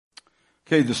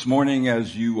Okay, this morning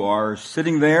as you are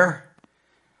sitting there,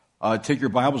 take your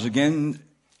Bibles again,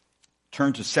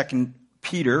 turn to 2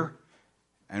 Peter,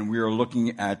 and we are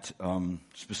looking at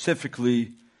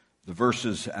specifically the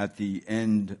verses at the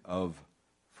end of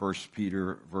 1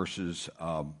 Peter, verses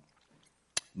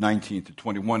 19 to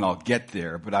 21. I'll get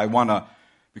there, but I want to,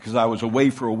 because I was away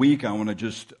for a week, I want to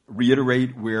just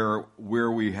reiterate where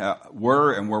we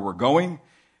were and where we're going.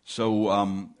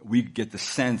 So we get the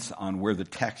sense on where the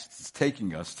text is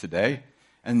taking us today.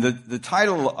 And the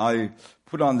title I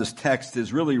put on this text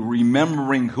is really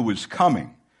Remembering Who is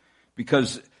Coming.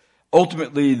 Because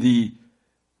ultimately the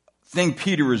thing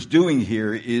Peter is doing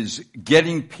here is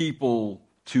getting people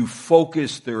to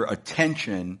focus their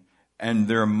attention and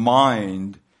their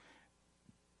mind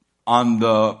on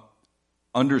the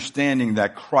understanding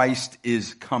that Christ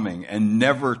is coming and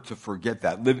never to forget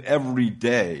that. Live every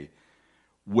day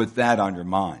with that on your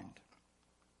mind.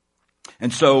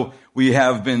 And so we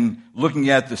have been looking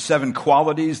at the 7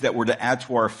 qualities that we're to add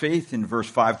to our faith in verse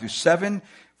 5 through 7,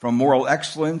 from moral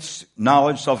excellence,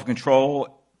 knowledge,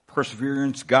 self-control,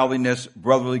 perseverance, godliness,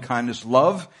 brotherly kindness,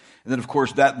 love. And then, of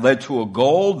course, that led to a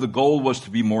goal. The goal was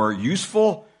to be more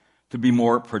useful, to be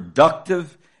more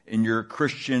productive in your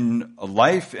Christian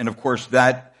life. And, of course,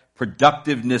 that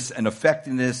productiveness and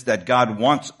effectiveness that God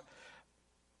wants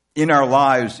in our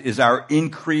lives is our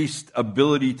increased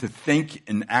ability to think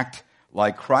and act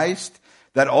like Christ.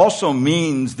 That also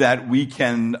means that we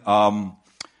can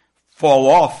fall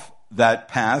off that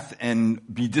path and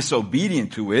be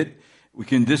disobedient to it. We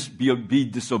can be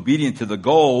disobedient to the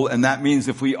goal, and that means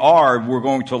if we are, we're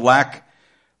going to lack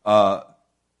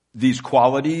these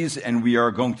qualities, and we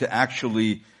are going to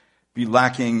actually be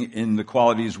lacking in the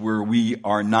qualities where we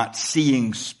are not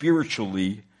seeing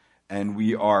spiritually, and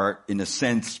we are, in a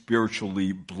sense,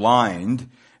 spiritually blind.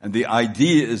 And the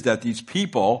idea is that these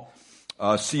people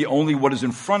see only what is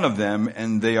in front of them,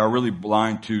 and they are really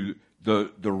blind to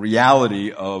the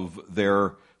reality of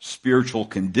their spiritual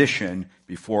condition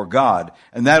before God.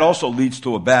 And that also leads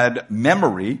to a bad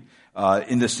memory,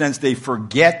 in the sense they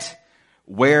forget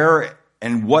where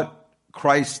and what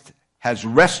Christ has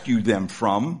rescued them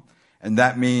from. And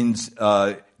that means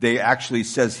they actually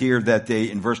says here that they,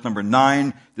 in verse number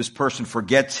 9, this person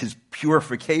forgets his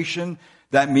purification.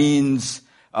 That means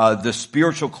the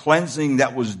spiritual cleansing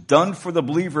that was done for the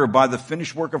believer by the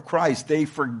finished work of Christ. They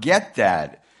forget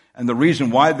that. And the reason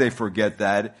why they forget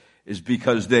that is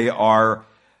because they are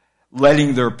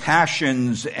letting their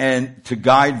passions and to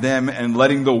guide them and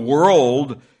letting the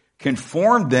world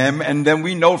conform them. And then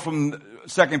we know from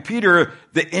 2 Peter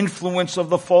the influence of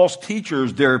the false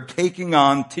teachers. They're taking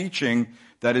on teaching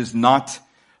that is not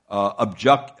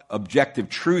objective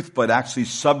truth, but actually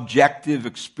subjective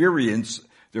experience.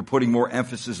 They're putting more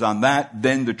emphasis on that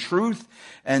than the truth.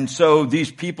 And so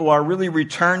these people are really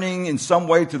returning in some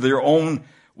way to their own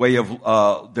way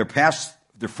of, their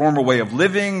former way of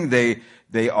living.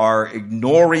 They are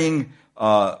ignoring,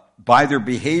 by their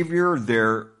behavior,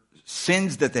 their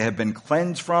sins that they have been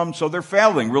cleansed from. So they're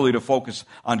failing really to focus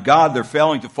on God. They're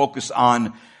failing to focus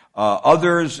on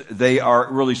others. They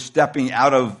are really stepping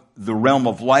out of the realm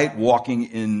of light, walking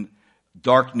in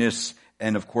darkness,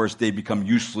 and of course they become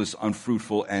useless,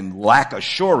 unfruitful, and lack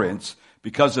assurance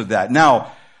because of that.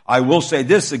 Now, I will say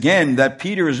this again, that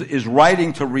Peter is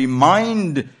writing to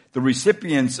remind the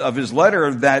recipients of his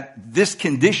letter that this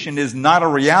condition is not a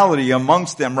reality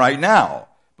amongst them right now,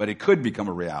 but it could become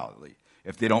a reality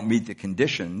if they don't meet the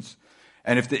conditions.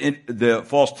 And if the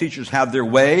false teachers have their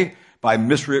way by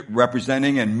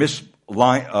misrepresenting and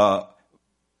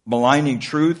maligning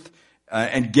truth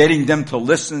and getting them to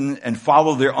listen and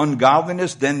follow their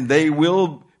ungodliness, then they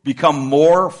will become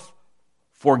more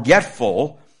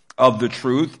forgetful of the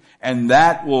truth, and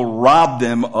that will rob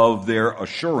them of their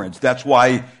assurance. That's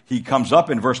why he comes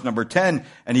up in verse number 10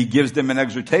 and he gives them an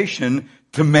exhortation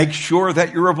to make sure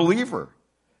that you're a believer.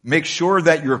 Make sure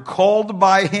that you're called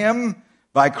by him,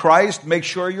 by Christ. Make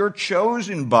sure you're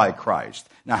chosen by Christ.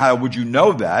 Now, how would you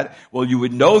know that? Well, you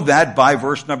would know that by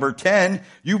verse number 10.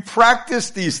 You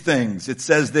practice these things. It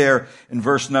says there in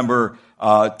verse number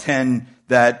 10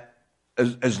 that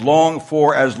as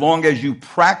long as you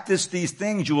practice these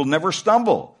things, you will never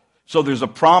stumble. So there's a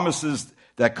promises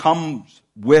that comes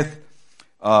with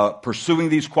pursuing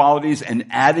these qualities and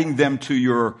adding them to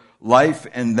your life,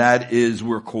 and that is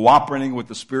we're cooperating with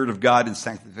the Spirit of God in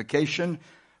sanctification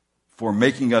for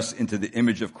making us into the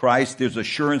image of Christ. There's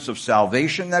assurance of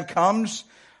salvation that comes,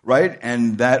 right?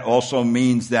 And that also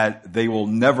means that they will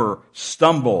never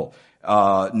stumble.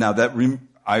 Now that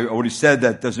I already said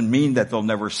that doesn't mean that they'll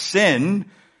never sin.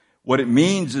 What it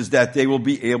means is that they will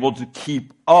be able to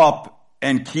keep up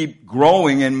and keep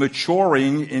growing and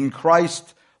maturing in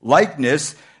Christ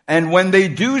likeness. And when they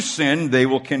do sin, they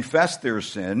will confess their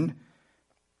sin,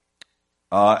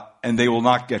 and they will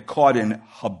not get caught in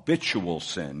habitual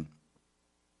sin,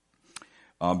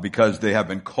 because they have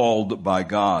been called by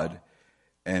God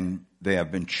and they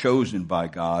have been chosen by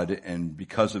God, and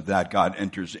because of that, God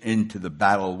enters into the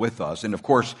battle with us. And of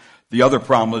course, the other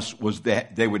promise was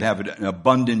that they would have an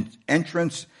abundant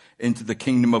entrance into the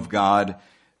kingdom of God.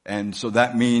 And so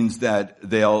that means that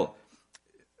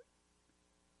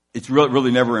it's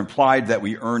really never implied that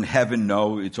we earn heaven.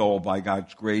 No, it's all by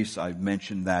God's grace. I've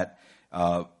mentioned that.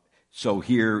 So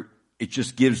here, it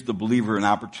just gives the believer an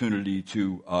opportunity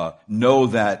to know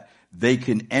that they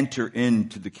can enter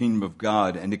into the kingdom of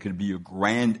God, and it could be a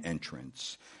grand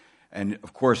entrance. And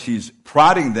of course, he's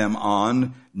prodding them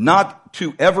on not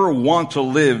to ever want to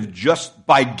live just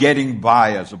by getting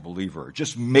by as a believer,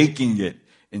 just making it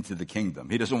into the kingdom.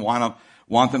 He doesn't want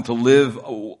us to live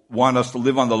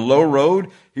on the low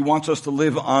road. He wants us to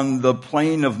live on the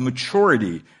plane of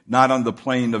maturity, not on the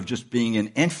plane of just being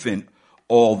an infant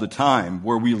all the time,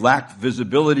 where we lack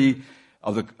visibility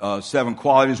of the 7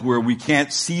 qualities, where we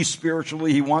can't see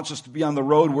spiritually. He wants us to be on the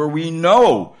road where we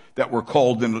know that we're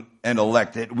called and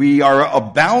elected. We are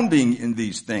abounding in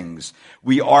these things.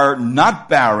 We are not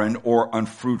barren or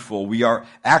unfruitful. We are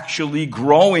actually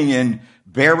growing and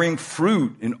bearing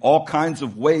fruit in all kinds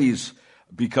of ways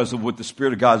because of what the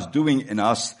Spirit of God is doing in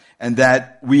us, and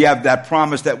that we have that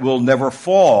promise that we'll never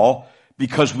fall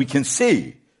because we can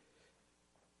see.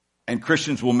 And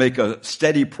Christians will make a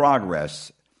steady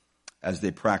progress as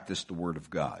they practice the Word of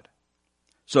God.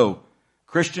 So,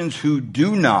 Christians who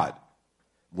do not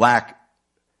lack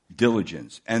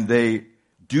diligence, and they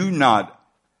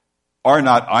are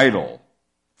not idle,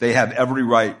 they have every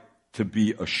right to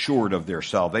be assured of their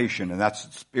salvation. And that's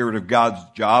the Spirit of God's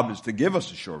job, is to give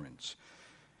us assurance.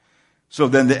 So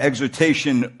then the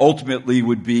exhortation ultimately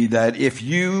would be that if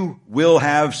you will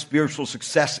have spiritual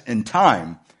success in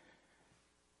time,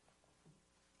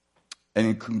 and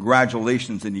in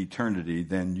congratulations in eternity,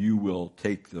 then you will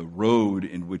take the road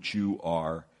in which you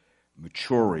are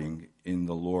maturing in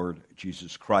the Lord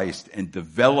Jesus Christ and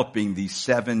developing these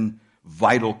 7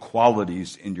 vital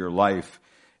qualities in your life.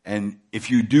 And if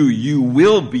you do, you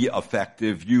will be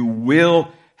effective. You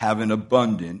will have an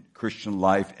abundant Christian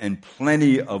life and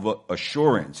plenty of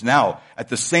assurance. Now, at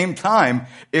the same time,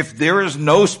 if there is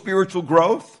no spiritual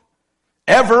growth,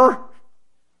 ever,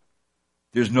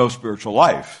 there's no spiritual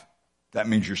life. That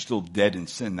means you're still dead in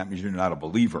sin. That means you're not a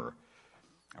believer.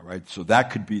 All right. So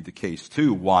that could be the case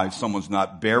too. Why someone's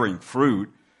not bearing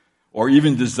fruit or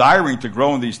even desiring to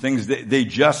grow in these things. They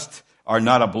just are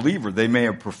not a believer. They may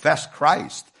have professed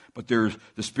Christ, but the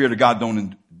Spirit of God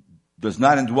does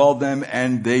not indwell them,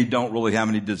 and they don't really have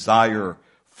any desire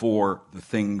for the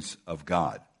things of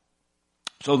God.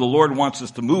 So the Lord wants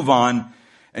us to move on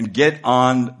and get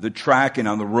on the track and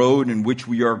on the road in which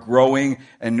we are growing.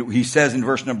 And he says in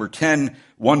verse number 10,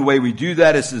 one way we do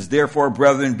that is, therefore,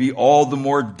 brethren, be all the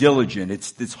more diligent.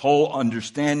 It's this whole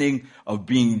understanding of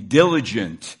being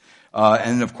diligent.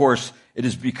 And of course, it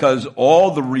is because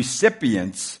all the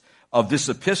recipients of this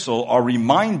epistle are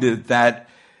reminded that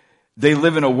they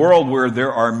live in a world where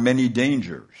there are many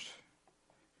dangers.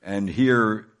 And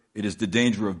here it is the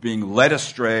danger of being led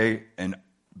astray and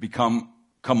come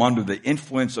under the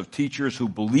influence of teachers who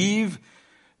believe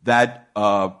that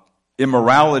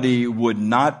immorality would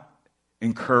not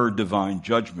incur divine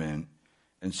judgment.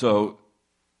 And so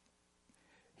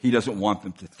he doesn't want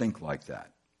them to think like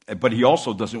that. But he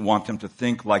also doesn't want them to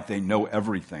think like they know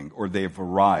everything or they've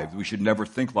arrived. We should never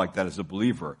think like that as a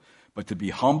believer, but to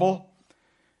be humble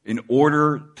in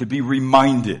order to be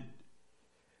reminded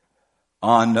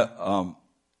on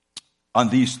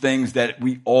these things that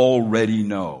we already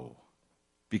know,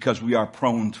 because we are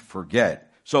prone to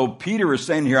forget. So Peter is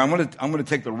saying here, I'm going to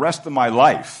take the rest of my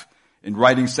life in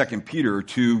writing 2 Peter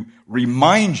to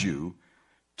remind you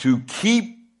to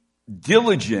keep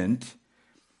diligent,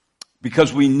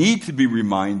 because we need to be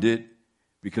reminded,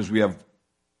 because we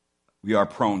are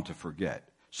prone to forget.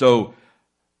 So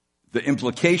the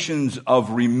implications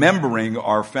of remembering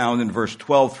are found in verse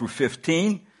 12 through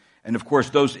 15. And of course,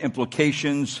 those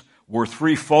implications were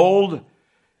threefold.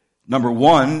 Number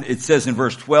 1, it says in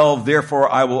verse 12, therefore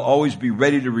I will always be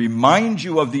ready to remind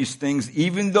you of these things,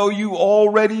 even though you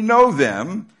already know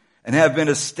them and have been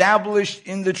established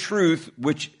in the truth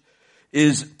which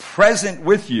is present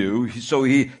with you. So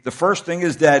the first thing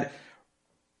is that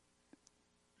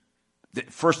the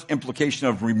first implication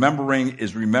of remembering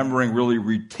really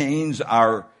retains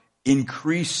our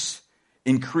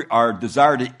our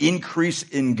desire to increase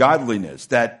in godliness,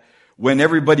 that when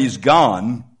everybody's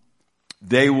gone,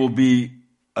 they will be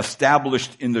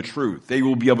established in the truth. They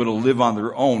will be able to live on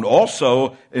their own.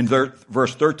 Also, in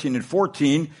verse 13 and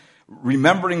 14,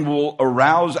 remembering will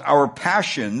arouse our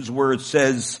passions, where it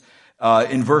says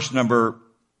in verse number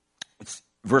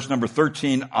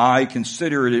 13, I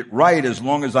consider it right, as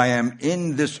long as I am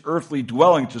in this earthly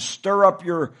dwelling, to stir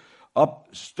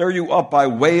you up by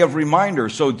way of reminder.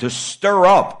 So to stir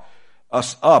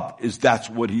us up that's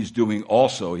what he's doing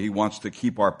also. He wants to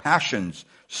keep our passions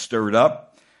stirred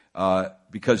up,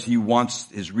 because he wants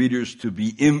his readers to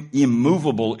be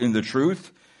immovable in the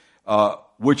truth,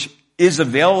 which is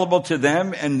available to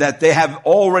them, and that they have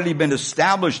already been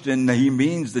established in. He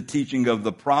means the teaching of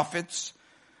the prophets,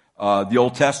 the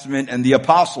Old Testament, and the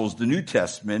apostles, the New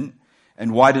Testament.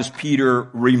 And why does Peter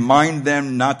remind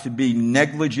them not to be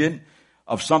negligent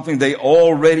of something they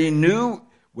already knew?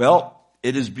 Well,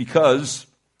 it is because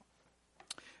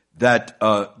that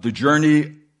the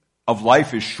journey of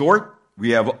life is short.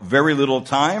 We have very little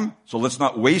time, so let's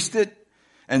not waste it.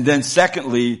 And then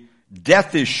secondly,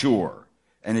 death is sure.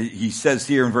 And he says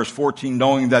here in verse 14,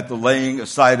 knowing that the laying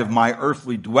aside of my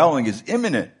earthly dwelling is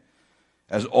imminent,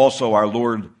 as also our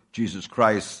Lord Jesus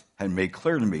Christ had made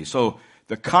clear to me. So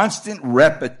the constant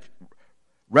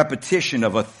repetition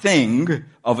of a thing,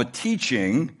 of a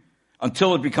teaching,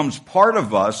 until it becomes part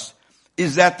of us,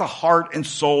 is at the heart and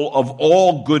soul of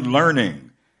all good learning.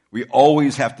 We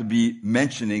always have to be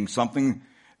mentioning something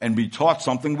and be taught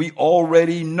something we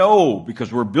already know,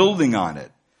 because we're building on it.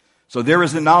 So there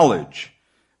is a knowledge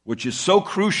which is so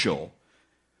crucial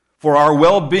for our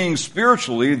well-being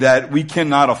spiritually that we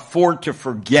cannot afford to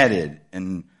forget it.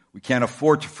 And we can't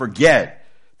afford to forget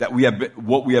that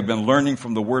what we have been learning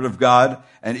from the Word of God.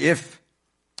 And if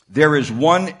there is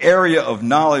one area of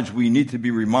knowledge we need to be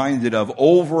reminded of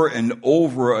over and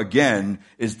over again,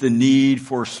 is the need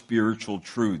for spiritual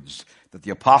truths. That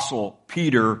the Apostle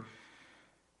Peter,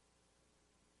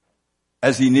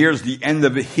 as he nears the end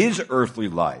of his earthly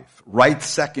life,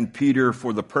 writes 2 Peter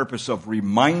for the purpose of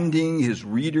reminding his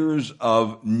readers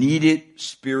of needed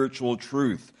spiritual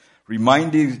truth.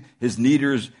 Reminding his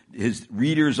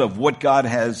readers of what God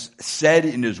has said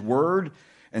in his Word,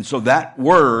 and so that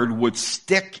word would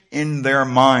stick in their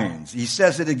minds. He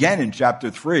says it again in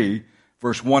chapter 3,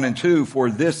 verse 1 and 2,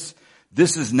 for this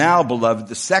is now, beloved,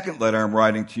 the second letter I'm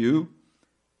writing to you,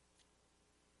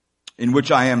 in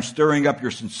which I am stirring up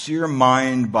your sincere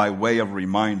mind by way of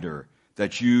reminder,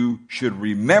 that you should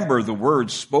remember the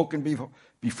words spoken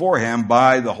beforehand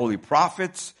by the holy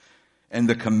prophets, and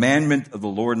the commandment of the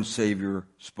Lord and Savior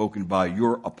spoken by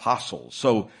your apostles.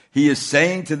 So he is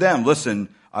saying to them,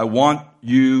 listen, I want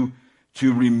you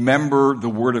to remember the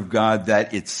Word of God,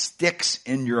 that it sticks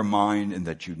in your mind and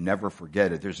that you never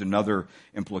forget it. There's another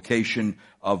implication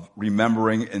of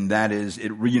remembering, and that is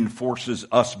it reinforces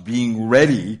us being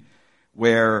ready,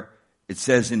 where it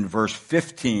says in verse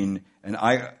 15, and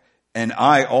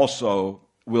I also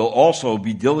will also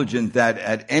be diligent that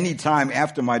at any time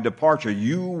after my departure,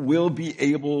 you will be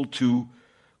able to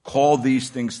call these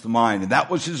things to mind. And that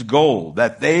was his goal,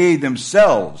 that they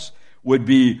themselves would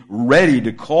be ready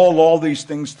to call all these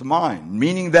things to mind.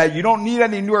 Meaning that you don't need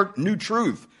any new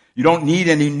truth. You don't need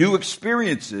any new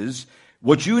experiences.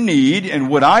 What you need, and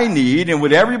what I need, and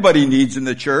what everybody needs in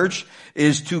the church,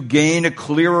 is to gain a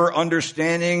clearer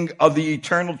understanding of the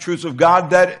eternal truths of God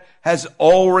that has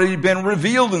already been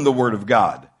revealed in the Word of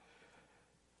God.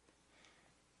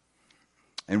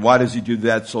 And why does he do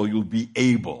that? So you'll be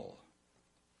able,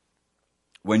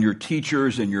 when your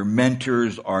teachers and your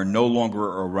mentors are no longer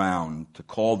around, to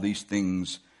call these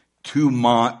things to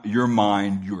your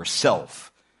mind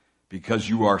yourself, because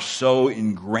you are so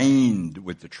ingrained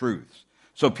with the truths.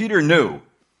 So Peter knew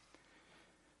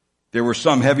there were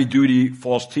some heavy-duty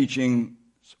false teaching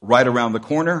right around the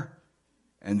corner,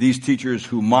 and these teachers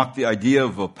who mocked the idea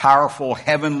of a powerful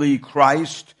heavenly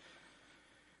Christ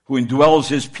who indwells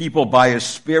his people by his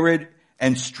Spirit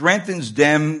and strengthens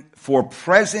them for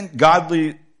present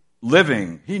godly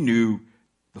living. He knew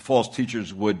the false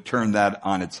teachers would turn that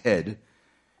on its head.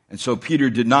 And so Peter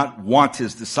did not want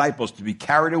his disciples to be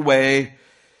carried away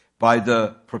by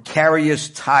the precarious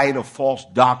tide of false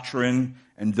doctrine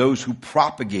and those who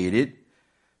propagate it,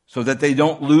 so that they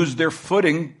don't lose their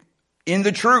footing in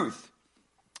the truth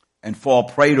and fall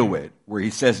prey to it. Where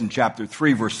he says in chapter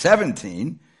 3, verse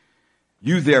 17,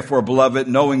 you therefore, beloved,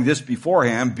 knowing this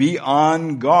beforehand, be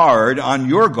on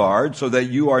your guard, so that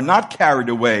you are not carried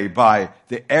away by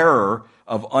the error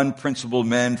of unprincipled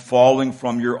men falling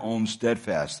from your own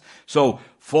steadfast. So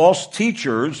false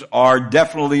teachers are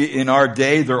definitely in our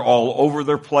day. They're all over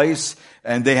their place,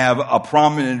 and they have a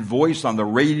prominent voice on the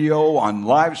radio, on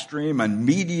live stream, on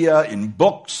media, in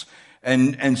books.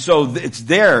 And so it's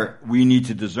there we need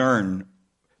to discern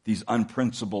these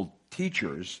unprincipled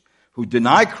teachers who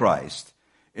deny Christ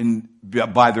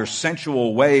by their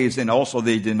sensual ways, and also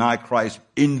they deny Christ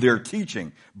in their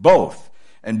teaching, both.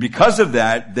 And because of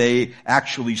that, they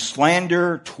actually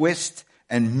slander, twist,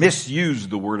 and misuse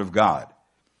the Word of God.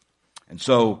 And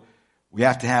so we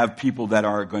have to have people that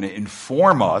are going to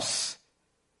inform us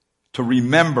to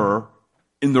remember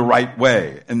in the right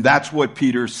way. And that's what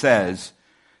Peter says.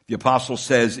 The apostle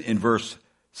says in verse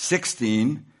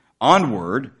 16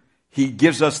 onward, he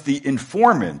gives us the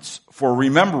informants for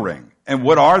remembering. And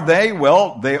what are they?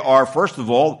 Well, they are, first of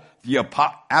all, the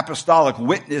apostolic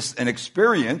witness and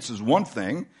experience is one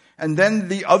thing. And then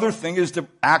the other thing is the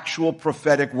actual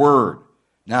prophetic word.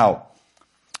 Now,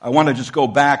 I want to just go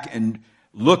back and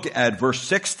look at verse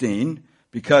 16,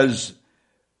 because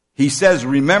he says,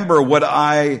 remember what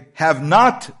I have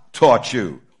not taught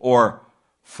you or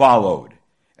followed.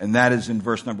 And that is in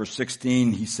verse number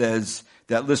 16. He says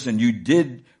that, listen,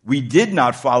 we did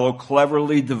not follow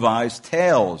cleverly devised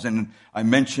tales. And I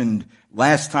mentioned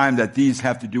last time that these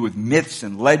have to do with myths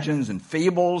and legends and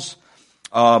fables.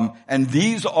 And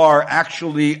these are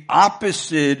actually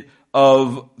opposite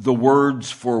of the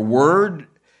words for word.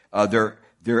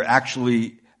 They're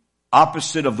actually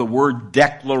opposite of the word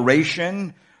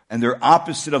declaration, and they're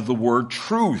opposite of the word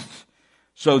truth.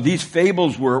 So these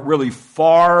fables were really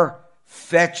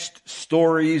far-fetched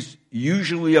stories,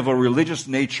 usually of a religious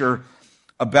nature,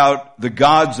 about the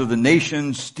gods of the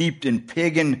nations steeped in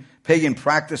pagan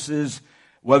practices,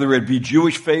 whether it be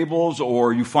Jewish fables,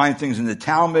 or you find things in the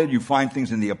Talmud, you find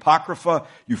things in the Apocrypha,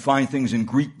 you find things in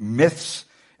Greek myths.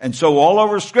 And so all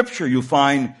over Scripture you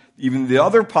find even the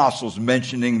other apostles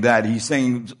mentioning that. He's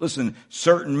saying, listen,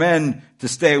 certain men to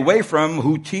stay away from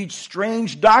who teach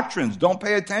strange doctrines. Don't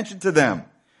pay attention to them.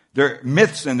 They're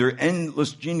myths and they're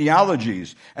endless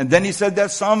genealogies. And then he said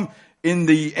that some in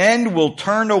the end will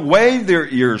turn away their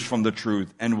ears from the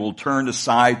truth and will turn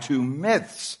aside to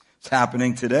myths. It's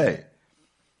happening today.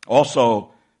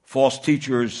 Also, false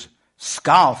teachers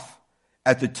scoff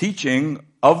at the teaching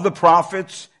of the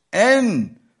prophets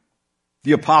and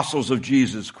the apostles of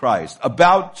Jesus Christ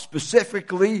about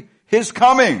specifically his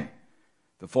coming.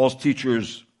 The false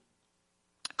teachers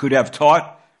could have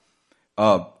taught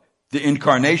the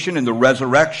incarnation and the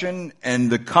resurrection and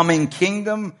the coming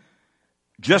kingdom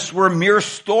just were mere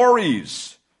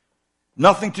stories,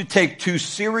 nothing to take too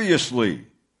seriously.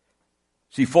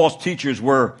 See, false teachers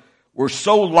were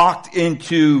so locked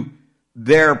into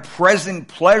their present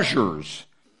pleasures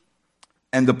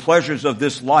and the pleasures of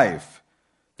this life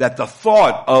that the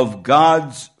thought of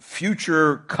God's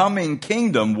future coming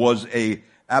kingdom was an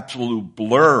absolute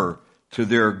blur to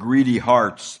their greedy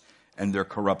hearts and their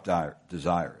corrupt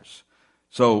desires.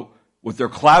 So, with their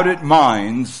clouded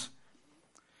minds,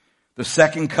 the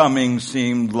second coming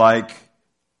seemed like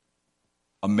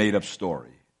a made-up story.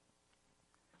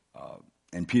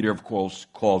 And Peter, of course,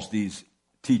 calls these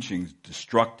teachings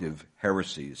destructive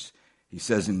heresies. He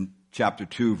says in chapter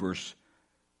 2, verse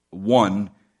 1,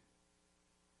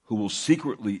 who will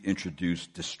secretly introduce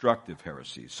destructive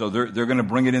heresies. So they're going to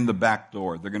bring it in the back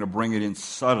door. They're going to bring it in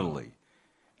subtly.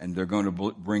 And they're going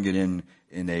to bring it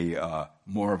in a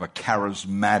more of a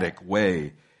charismatic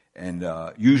way. And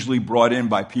usually brought in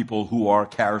by people who are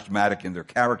charismatic in their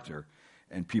character.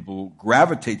 And people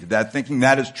gravitate to that, thinking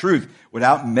that is truth,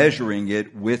 without measuring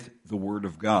it with the Word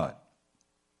of God.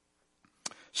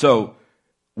 So,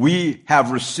 we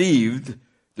have received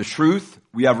the truth.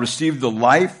 We have received the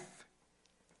life.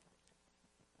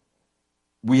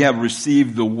 We have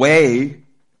received the way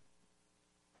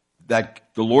that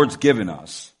the Lord's given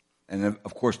us. And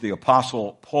of course, the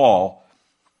Apostle Paul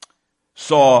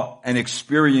saw and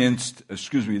experienced,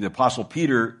 the Apostle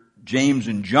Peter, James,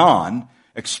 and John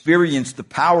experienced the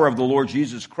power of the Lord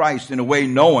Jesus Christ in a way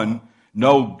no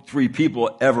three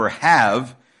people ever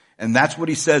have. And that's what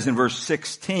he says in verse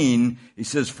 16. He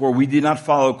says, for we did not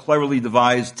follow cleverly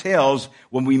devised tales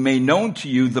when we made known to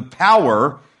you the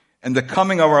power and the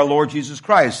coming of our Lord Jesus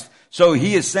Christ. So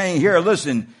he is saying here,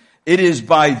 listen, it is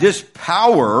by this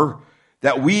power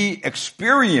that we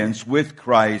experience with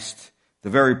Christ, the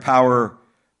very power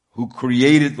who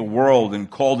created the world and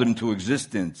called it into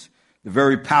existence, the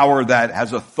very power that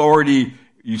has authority,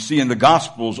 you see in the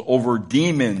Gospels, over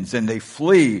demons and they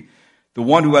flee. The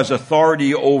one who has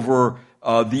authority over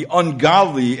the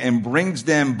ungodly and brings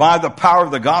them by the power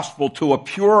of the gospel to a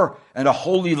pure and a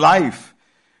holy life.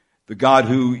 The God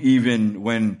who, even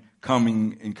when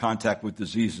coming in contact with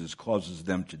diseases, causes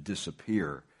them to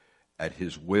disappear at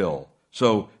his will.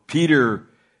 So Peter's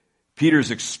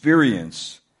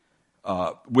experience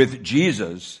with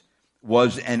Jesus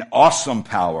was an awesome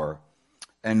power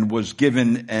and was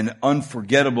given an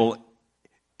unforgettable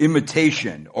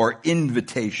imitation or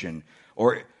invitation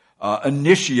or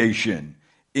initiation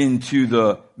into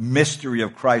the mystery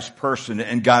of Christ's person,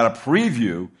 and got a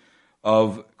preview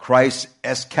of Christ's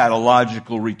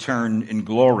eschatological return in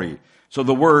glory. So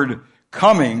the word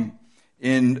coming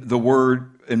in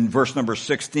verse number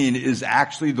 16 is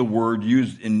actually the word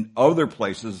used in other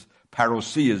places.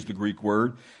 Parousia is the Greek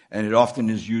word, and it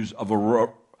often is used of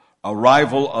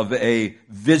arrival of a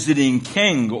visiting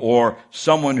king or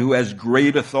someone who has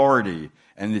great authority,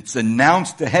 and it's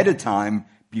announced ahead of time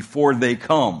before they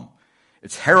come.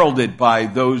 It's heralded by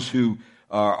those who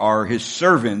are his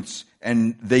servants,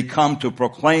 and they come to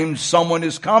proclaim someone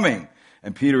is coming.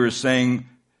 And Peter is saying,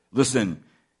 listen,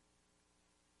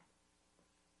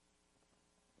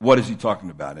 what is he talking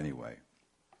about anyway?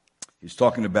 He's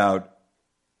talking about,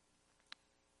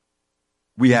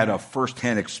 we had a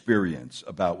first-hand experience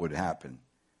about what happened,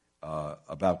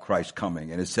 about Christ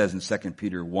coming. And it says in 2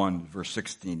 Peter 1, verse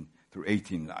 16 through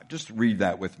 18. Just read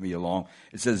that with me along.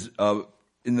 It says,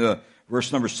 in the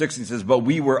verse number 16, it says, but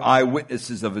we were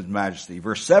eyewitnesses of his majesty.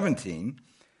 Verse 17,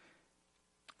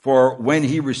 for when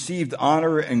he received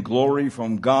honor and glory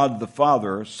from God the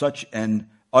Father, such an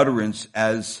utterance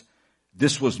as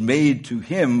this was made to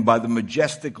him by the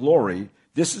majestic glory,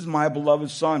 this is my beloved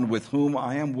Son, with whom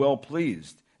I am well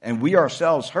pleased. And we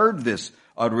ourselves heard this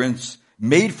utterance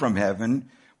made from heaven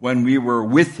when we were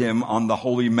with him on the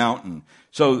holy mountain.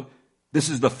 So this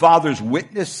is the Father's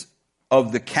witness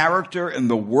of the character and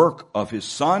the work of his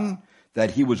Son,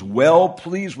 that he was well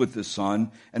pleased with his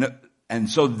Son. And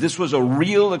so this was a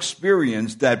real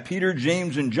experience that Peter,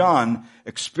 James, and John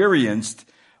experienced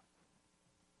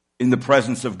in the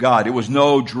presence of God. It was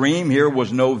no dream here,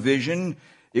 was no vision.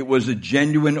 It was a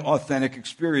genuine, authentic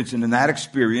experience. And in that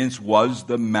experience was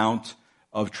the Mount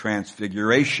of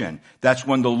Transfiguration. That's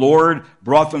when the Lord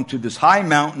brought them to this high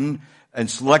mountain and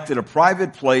selected a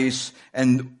private place,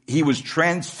 and he was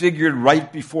transfigured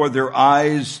right before their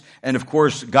eyes. And of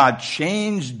course, God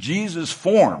changed Jesus'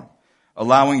 form,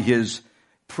 allowing his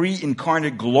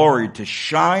pre-incarnate glory to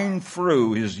shine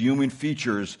through his human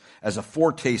features as a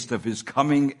foretaste of his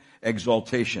coming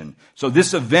exaltation. So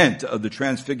this event of the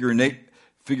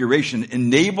Transfiguration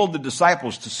enabled the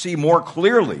disciples to see more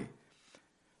clearly,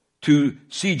 to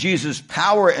see Jesus'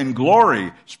 power and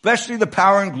glory, especially the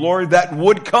power and glory that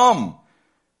would come.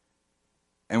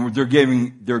 And they're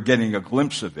getting a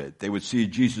glimpse of it. They would see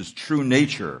Jesus' true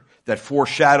nature that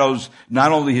foreshadows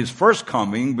not only his first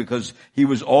coming, because he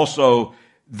was also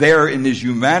there in his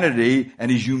humanity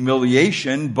and his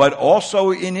humiliation, but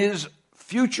also in his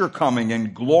future coming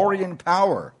and glory and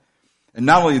power. And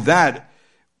not only that,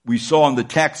 we saw in the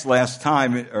text last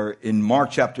time, or in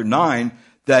Mark chapter 9,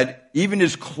 that even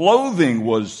his clothing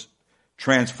was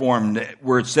transformed,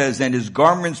 where it says, and his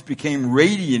garments became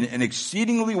radiant and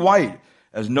exceedingly white,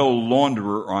 as no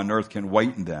launderer on earth can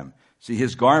whiten them. See,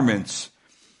 his garments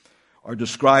are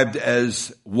described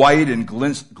as white and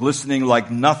glistening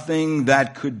like nothing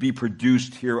that could be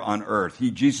produced here on earth.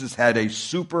 Jesus had a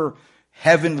super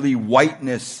heavenly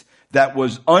whiteness that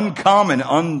was uncommon,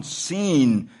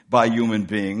 unseen by human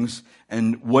beings.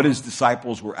 And what his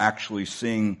disciples were actually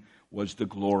seeing was the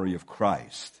glory of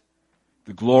Christ.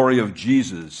 The glory of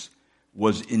Jesus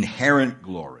was inherent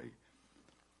glory.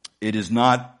 It is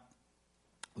not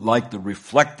like the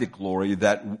reflected glory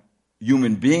that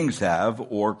human beings have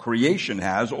or creation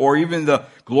has, or even the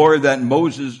glory that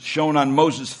Moses shone on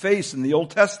Moses' face in the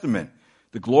Old Testament.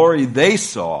 The glory they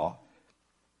saw,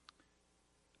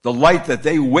 the light that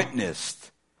they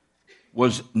witnessed,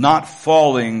 was not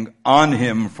falling on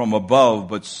him from above,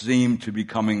 but seemed to be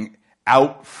coming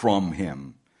out from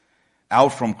him, out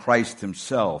from Christ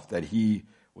himself, that he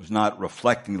was not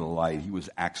reflecting the light, he was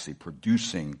actually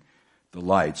producing the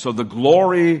light. So the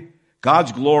glory,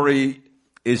 God's glory,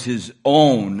 is his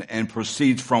own and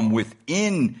proceeds from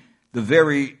within the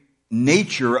very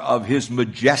nature of his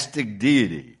majestic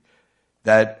deity.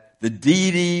 That the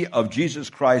deity of Jesus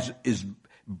Christ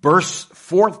bursts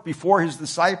forth before his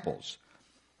disciples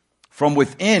from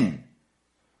within,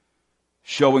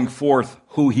 showing forth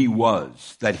who he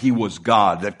was, that he was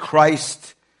God, that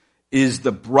Christ is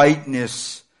the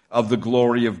brightness of the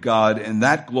glory of God, and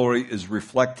that glory is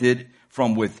reflected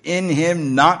from within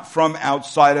him, not from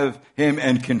outside of him,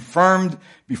 and confirmed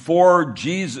before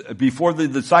the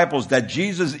disciples that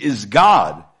Jesus is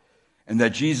God and that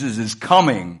Jesus is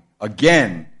coming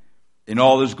again in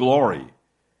all his glory.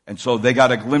 And so they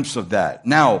got a glimpse of that.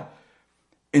 Now,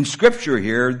 in Scripture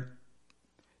here,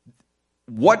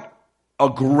 what a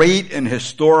great and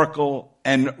historical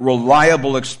and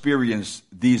reliable experience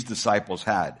these disciples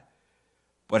had.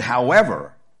 But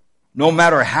however, no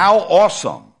matter how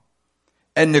awesome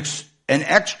and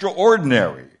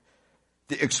extraordinary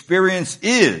the experience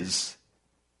is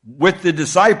with the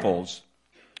disciples,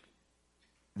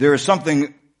 there is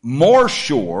something more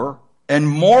sure and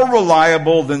more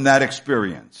reliable than that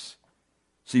experience.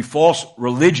 See, false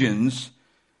religions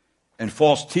and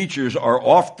false teachers are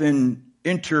often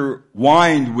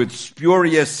intertwined with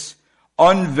spurious,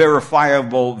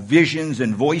 unverifiable visions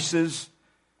and voices,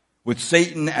 with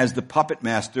Satan as the puppet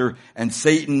master, and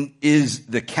Satan is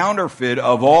the counterfeit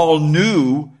of all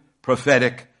new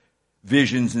prophetic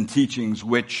visions and teachings,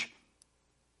 which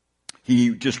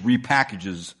he just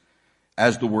repackages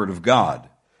as the Word of God.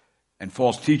 And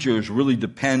false teachers really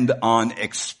depend on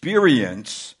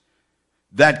experience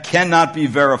that cannot be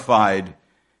verified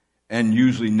and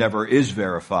usually never is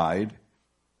verified.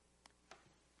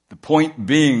 The point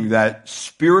being that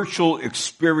spiritual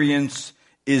experience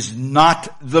is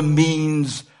not the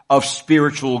means of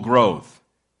spiritual growth.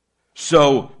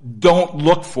 So don't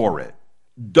look for it.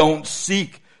 Don't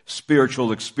seek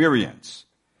spiritual experience.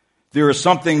 There is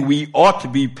something we ought to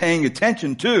be paying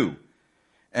attention to.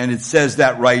 And it says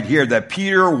that right here, that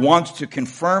Peter wants to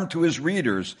confirm to his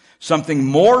readers something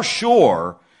more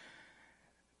sure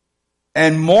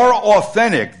and more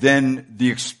authentic than the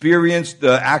experience,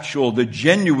 the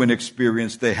genuine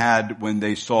experience they had when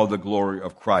they saw the glory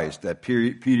of Christ. That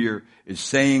Peter is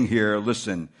saying here,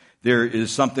 listen, there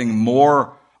is something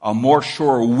more, a more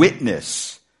sure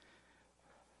witness,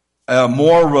 a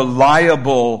more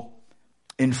reliable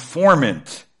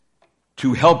informant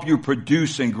to help you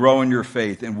produce and grow in your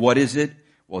faith. And what is it?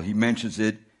 Well, he mentions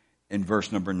it in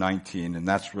verse number 19, and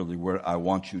that's really what I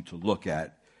want you to look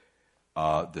at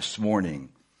this morning.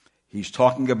 He's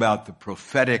talking about the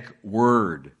prophetic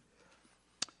word.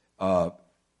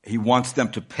 He wants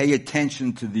them to pay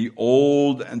attention to the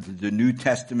Old and to the New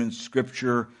Testament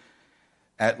Scripture,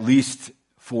 at least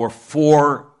for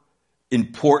 4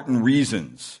 important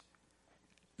reasons.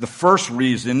 The first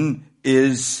reason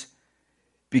is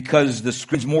because the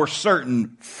Scripture is more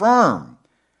certain, firm,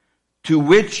 to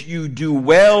which you do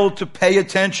well to pay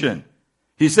attention.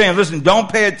 He's saying, listen, don't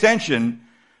pay attention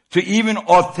to even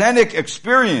authentic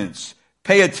experience.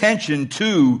 Pay attention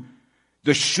to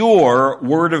the sure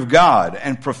Word of God.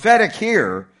 And prophetic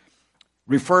here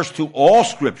refers to all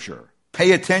Scripture.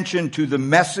 Pay attention to the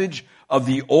message of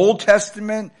the Old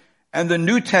Testament and the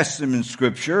New Testament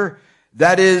Scripture.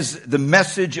 That is the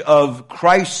message of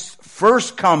Christ's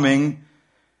first coming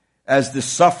as the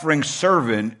suffering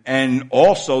servant, and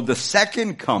also the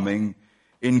second coming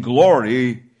in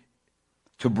glory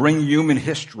to bring human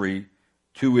history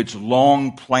to its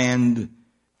long-planned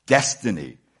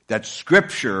destiny. That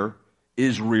Scripture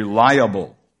is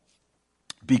reliable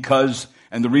because,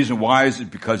 and the reason why is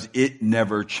because it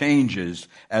never changes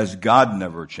as God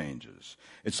never changes.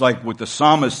 It's like what the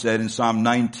psalmist said in Psalm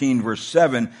 19 verse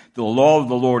 7, the law of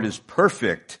the Lord is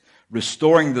perfect,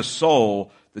 restoring the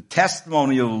soul. The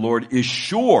testimony of the Lord is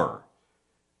sure,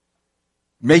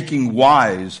 making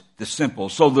wise the simple.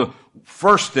 So the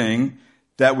first thing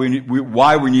that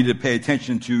why we need to pay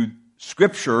attention to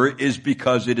Scripture is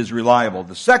because it is reliable.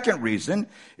 The second reason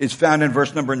is found in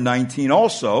verse number 19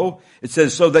 also. It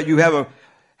says, so that you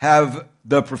have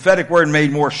the prophetic word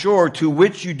made more sure, to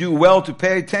which you do well to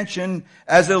pay attention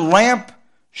as a lamp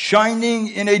shining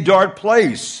in a dark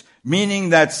place. Meaning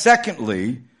that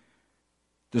secondly,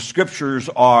 the Scriptures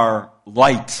are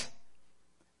light.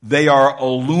 They are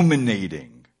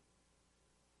illuminating.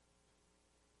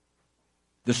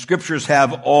 The Scriptures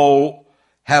have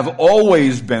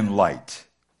always been light,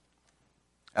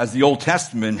 as the Old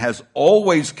Testament has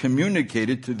always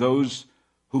communicated to those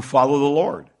who follow the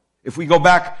Lord. If we go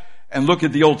back and look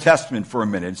at the Old Testament for a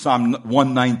minute, Psalm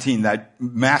 119, that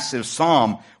massive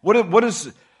psalm, what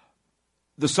does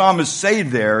the psalmist say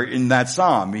there in that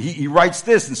psalm? He writes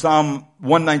this in Psalm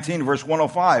 119, verse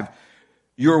 105,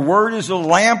 your word is a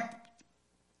lamp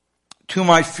to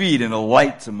my feet and a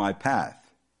light to my path.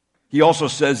 He also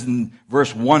says in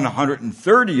verse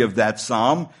 130 of that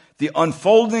psalm, the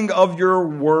unfolding of your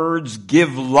words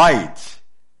give light.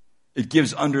 It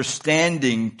gives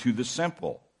understanding to the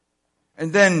simple.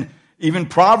 And then even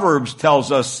Proverbs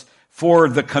tells us, for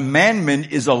the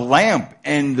commandment is a lamp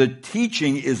and the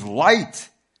teaching is light.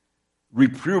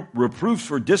 Reproofs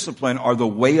for discipline are the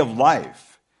way of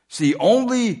life. See,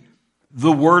 only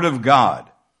the Word of God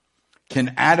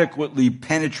can adequately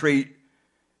penetrate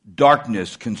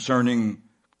darkness concerning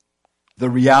the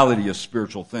reality of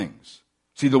spiritual things.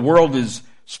 See, the world is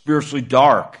spiritually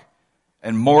dark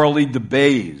and morally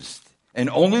debased, and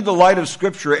only the light of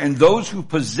Scripture and those who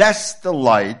possess the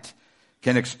light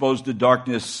can expose the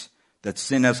darkness that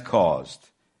sin has caused.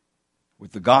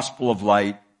 With the gospel of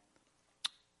light,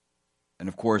 and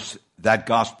of course, that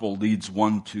gospel leads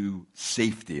one to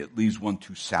safety. It leads one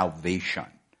to salvation.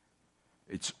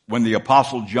 It's when the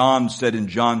Apostle John said in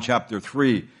John chapter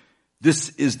 3, this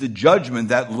is the judgment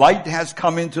that light has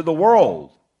come into the world.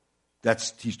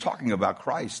 He's talking about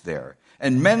Christ there.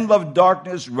 And men loved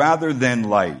darkness rather than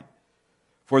light,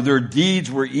 for their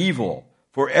deeds were evil.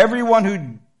 For everyone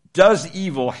who does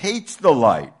evil hates the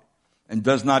light and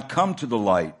does not come to the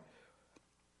light,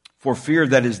 for fear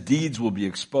that his deeds will be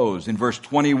exposed. In verse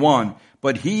 21,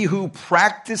 but he who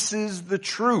practices the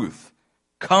truth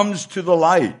comes to the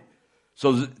light,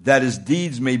 so that his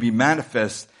deeds may be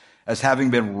manifest as having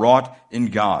been wrought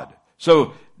in God.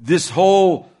 So this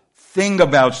whole thing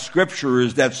about Scripture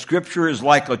is that Scripture is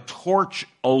like a torch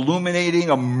illuminating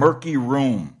a murky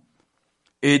room.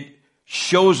 It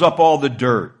shows up all the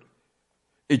dirt.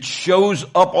 It shows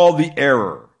up all the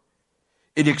error.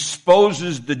 It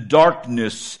exposes the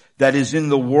darkness that is in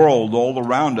the world all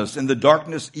around us, and the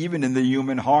darkness even in the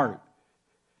human heart.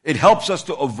 It helps us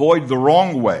to avoid the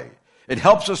wrong way. It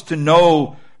helps us to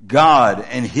know God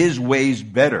and His ways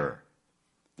better.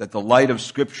 That the light of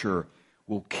Scripture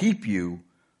will keep you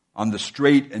on the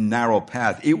straight and narrow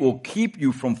path. It will keep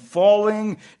you from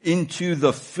falling into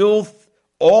the filth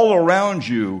all around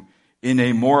you in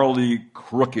a morally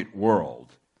crooked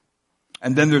world.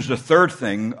 And then there's the third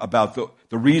thing about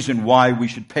the reason why we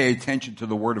should pay attention to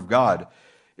the Word of God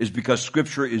is because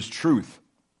Scripture is truth.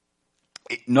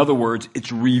 In other words,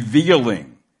 it's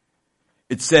revealing.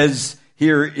 It says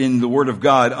here in the Word of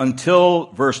God,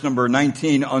 until, verse number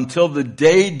 19, until the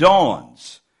day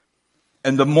dawns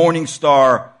and the morning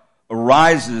star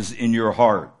arises in your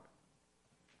heart.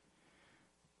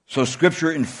 So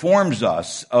Scripture informs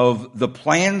us of the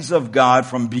plans of God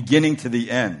from beginning to the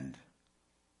end.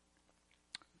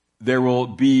 There will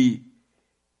be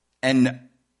an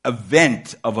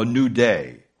event of a new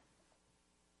day.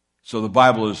 So the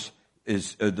Bible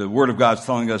is the Word of God is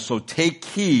telling us, so take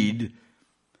heed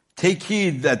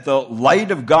that the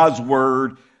light of God's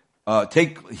Word,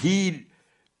 take heed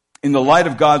in the light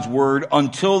of God's Word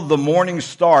until the morning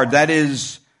star, that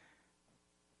is,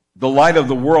 the light of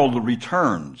the world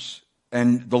returns.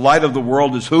 And the light of the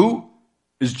world is who?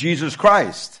 Is Jesus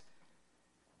Christ.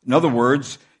 In other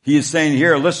words, he is saying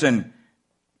here, listen,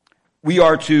 we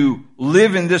are to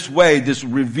live in this way. This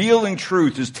revealing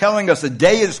truth is telling us a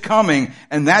day is coming,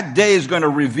 and that day is going to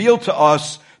reveal to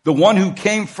us the one who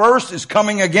came first is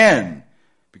coming again,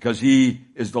 because he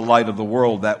is the light of the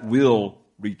world that will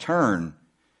return.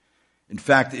 In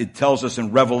fact, it tells us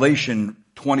in Revelation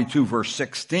 22 verse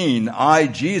 16, I,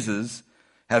 Jesus,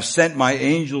 have sent my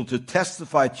angel to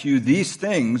testify to you these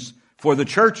things for the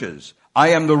churches. I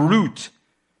am the root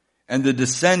and the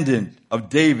descendant of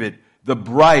David, the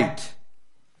bright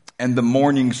and the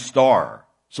morning star.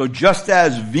 So just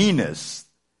as Venus,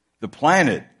 the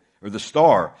planet or the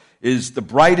star, is the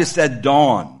brightest at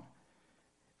dawn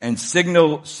and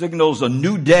signals a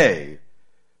new day,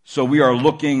 so we are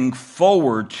looking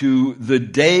forward to the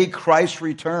day Christ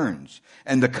returns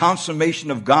and the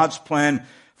consummation of God's plan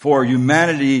for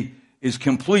humanity is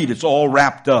complete. It's all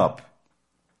wrapped up.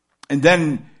 And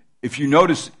then if you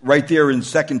notice right there in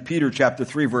 2 Peter chapter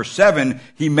 3 verse 7,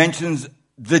 he mentions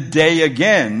the day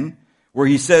again, where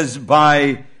he says,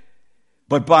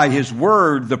 but by his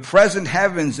word, the present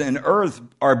heavens and earth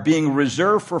are being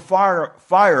reserved for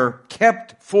fire,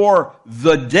 kept for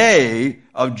the day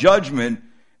of judgment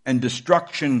and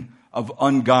destruction of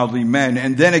ungodly men.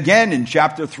 And then again in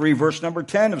chapter 3 verse number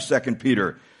 10 of 2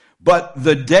 Peter, but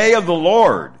the day of the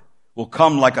Lord will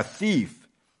come like a thief,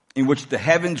 in which the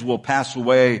heavens will pass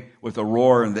away with a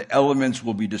roar, and the elements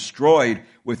will be destroyed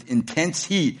with intense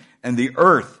heat, and the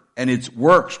earth and its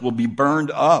works will be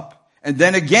burned up. And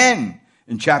then again,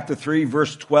 in chapter 3,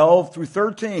 verse 12 through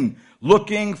 13,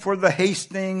 looking for the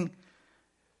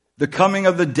coming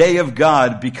of the day of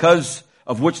God, because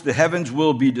of which the heavens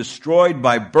will be destroyed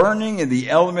by burning, and the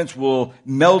elements will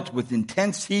melt with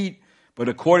intense heat. But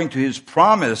according to his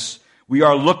promise, we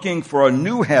are looking for a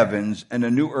new heavens and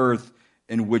a new earth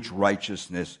in which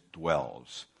righteousness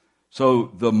dwells.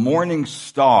 So the morning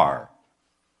star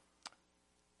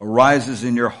arises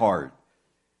in your heart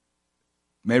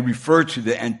may refer to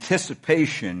the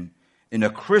anticipation in a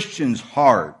Christian's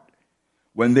heart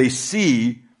when they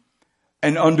see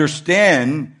and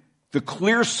understand the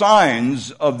clear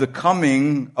signs of the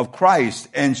coming of Christ,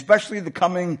 and especially the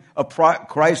coming of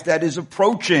Christ that is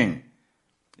approaching.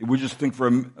 We just think for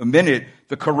a minute,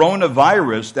 the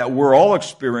coronavirus that we're all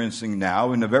experiencing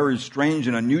now in a very strange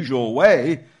and unusual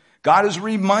way, God is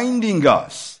reminding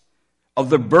us of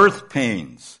the birth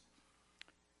pains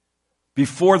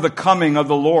before the coming of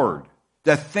the Lord.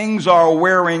 That things are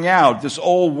wearing out. This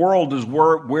old world is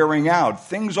wearing out.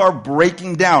 Things are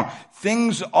breaking down.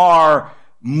 Things are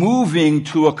moving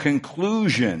to a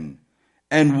conclusion.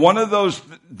 And one of those,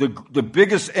 the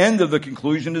biggest end of the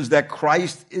conclusion is that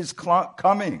Christ is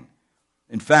coming.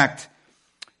 In fact,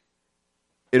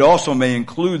 it also may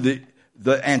include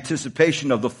the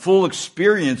anticipation of the full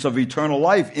experience of eternal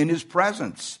life in His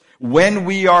presence. When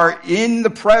we are in the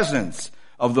presence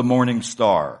of the morning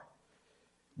star.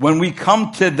 When we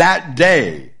come to that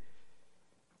day,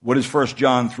 what does 1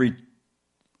 John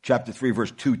chapter 3,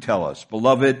 verse 2 tell us?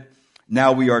 Beloved,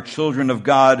 now we are children of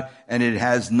God, and it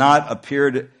has not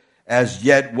appeared as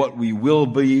yet what we will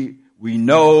be. We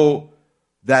know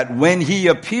that when He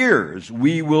appears,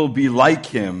 we will be like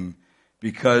Him,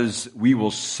 because we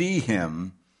will see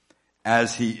Him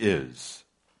as He is.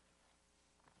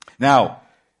 Now,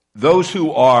 those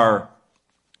who are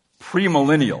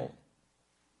premillennial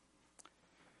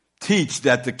teach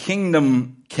that the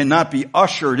kingdom cannot be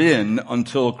ushered in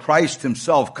until Christ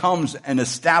Himself comes and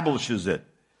establishes it.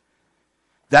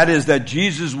 That is, that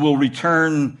Jesus will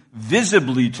return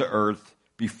visibly to earth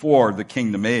before the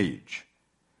kingdom age.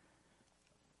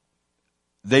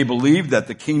 They believe that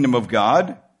the kingdom of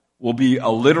God will be a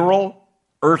literal,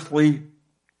 earthly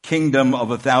kingdom of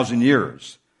 1,000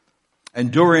 years.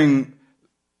 And during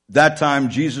that time,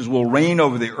 Jesus will reign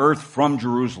over the earth from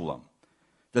Jerusalem.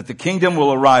 That the kingdom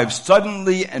will arrive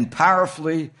suddenly and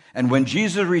powerfully, and when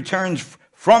Jesus returns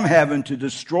from heaven to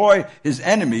destroy His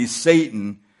enemy,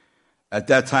 Satan, at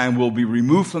that time will be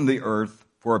removed from the earth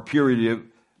for a period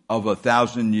of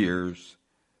 1,000 years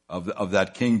of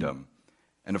that kingdom.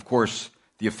 And of course,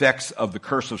 the effects of the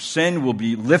curse of sin will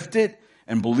be lifted,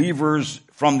 and believers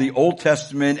from the Old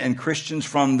Testament and Christians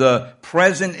from the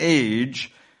present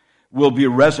age will be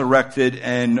resurrected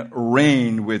and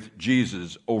reign with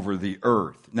Jesus over the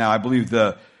earth. Now, I believe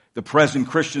the present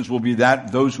Christians will be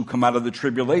those who come out of the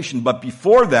tribulation. But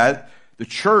before that, the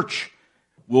church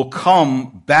will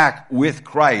come back with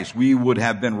Christ. We would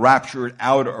have been raptured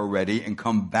out already and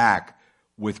come back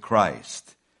with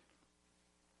Christ.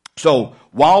 So,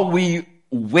 while we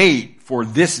wait for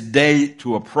this day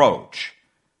to approach,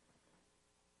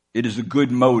 it is a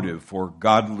good motive for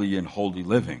godly and holy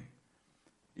living.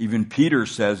 Even Peter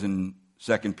says in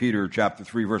 2 Peter chapter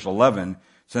 3, verse 11,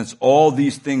 since all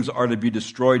these things are to be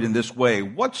destroyed in this way,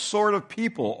 what sort of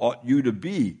people ought you to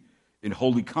be in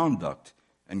holy conduct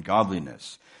and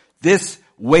godliness? This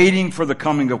waiting for the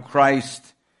coming of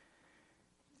Christ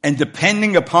and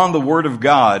depending upon the Word of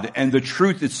God and the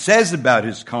truth it says about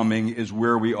His coming is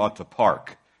where we ought to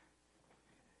park.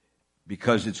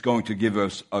 Because it's going to give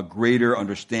us a greater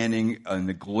understanding and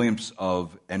a glimpse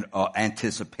of an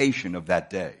anticipation of that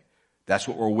day. That's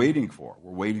what we're waiting for.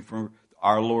 We're waiting for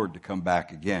our Lord to come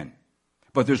back again.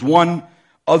 But there's one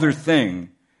other thing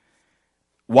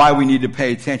why we need to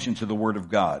pay attention to the Word of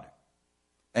God.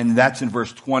 And that's in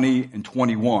verse 20 and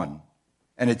 21.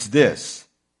 And it's this.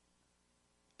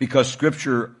 Because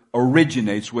Scripture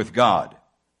originates with God,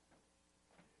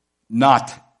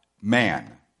 not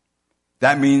man.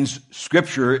 That means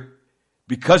Scripture,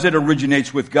 because it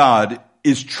originates with God,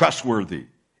 is trustworthy.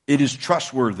 It is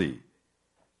trustworthy.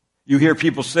 You hear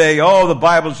people say, oh, the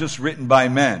Bible's just written by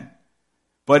men.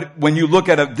 But when you look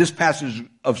at this passage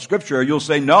of Scripture, you'll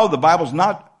say, no, the Bible's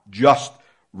not just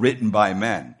written by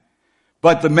men.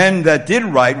 But the men that did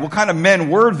write, what kind of men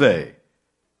were they?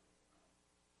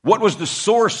 What was the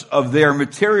source of their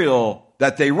material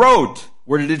that they wrote?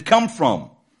 Where did it come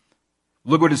from?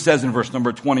 Look what it says in verse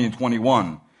number 20 and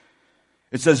 21.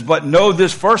 It says, but know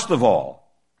this first of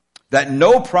all, that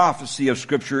no prophecy of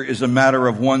Scripture is a matter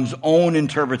of one's own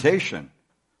interpretation.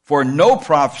 For no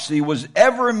prophecy was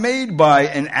ever made by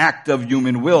an act of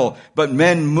human will, but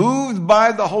men moved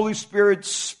by the Holy Spirit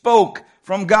spoke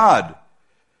from God.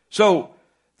 So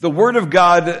the Word of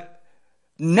God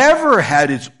never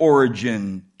had its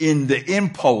origin in the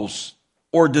impulse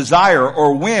or desire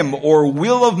or whim or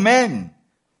will of men.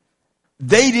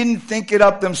 They didn't think it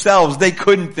up themselves. They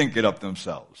couldn't think it up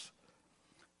themselves.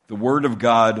 The Word of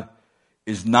God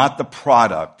is not the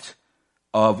product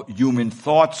of human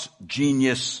thoughts,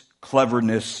 genius,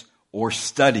 cleverness, or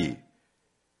study.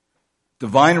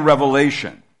 Divine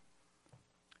revelation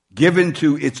given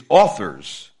to its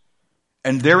authors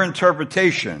and their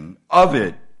interpretation of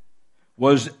it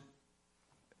was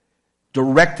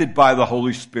directed by the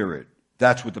Holy Spirit.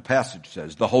 That's what the passage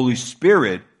says. The Holy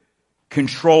Spirit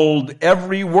controlled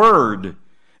every word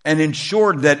and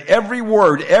ensured that every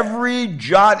word, every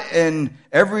jot and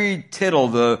every tittle,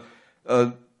 the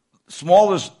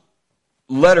smallest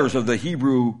letters of the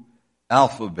Hebrew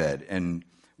alphabet, and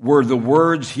were the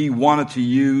words he wanted to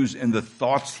use and the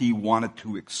thoughts he wanted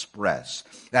to express.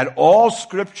 That all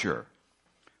Scripture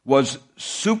was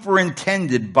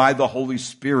superintended by the Holy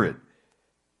Spirit.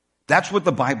 That's what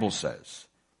the Bible says.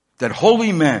 That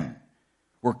holy men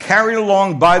were carried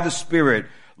along by the Spirit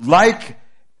like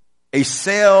a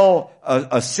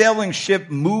sailing ship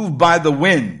moved by the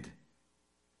wind.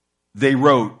 They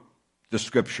wrote the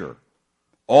Scripture.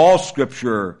 All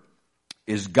Scripture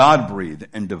is God-breathed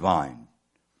and divine.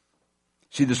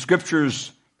 See, the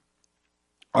Scriptures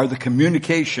are the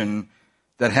communication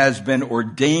that has been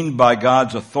ordained by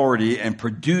God's authority and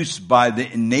produced by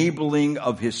the enabling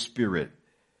of His Spirit.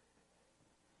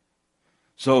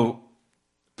 So,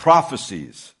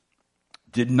 prophecies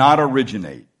did not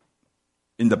originate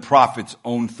in the prophet's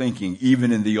own thinking,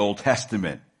 even in the Old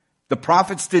Testament. The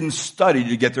prophets didn't study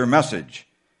to get their message.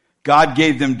 God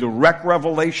gave them direct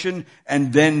revelation,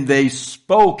 and then they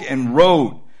spoke and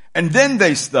wrote, and then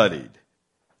they studied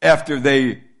after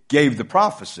they gave the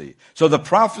prophecy. So the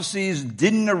prophecies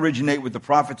didn't originate with the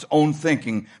prophet's own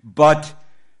thinking, but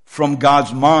from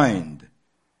God's mind.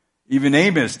 Even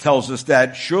Amos tells us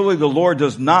that surely the Lord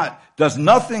does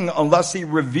nothing unless He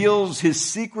reveals His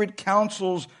secret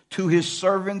counsels to His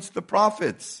servants, the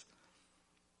prophets.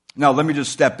 Now, let me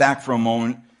just step back for a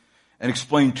moment and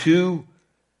explain two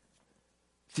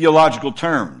theological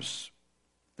terms.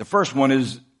 The first one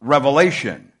is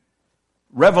revelation.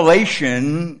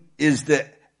 Revelation is the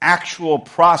actual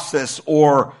process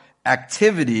or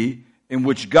activity in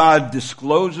which God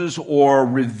discloses or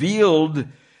revealed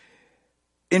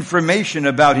information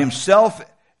about Himself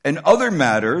and other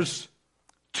matters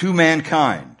to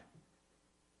mankind.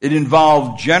 It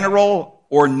involved general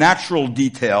or natural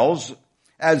details,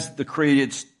 as the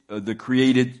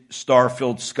created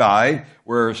star-filled sky,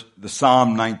 where the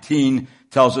Psalm 19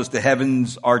 tells us the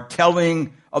heavens are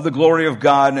telling of the glory of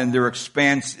God and their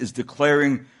expanse is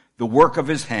declaring the work of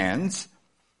His hands.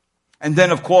 And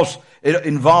then, of course, it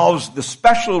involves the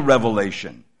special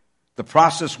revelation, the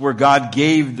process where God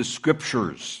gave the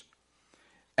Scriptures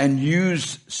and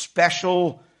used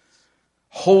special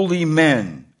holy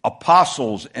men,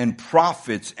 apostles and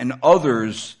prophets and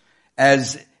others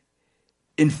as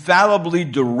infallibly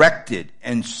directed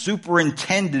and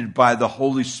superintended by the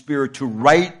Holy Spirit to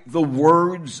write the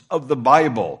words of the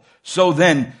Bible. So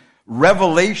then,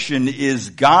 revelation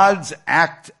is God's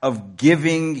act of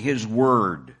giving His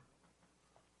word,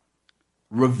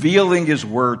 revealing His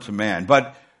word to man.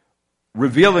 But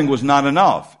revealing was not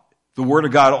enough. The word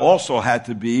of God also had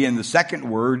to be, and the second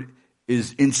word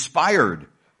is inspired.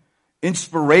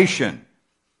 Inspiration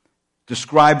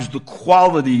describes the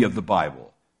quality of the Bible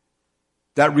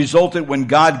that resulted when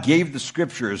God gave the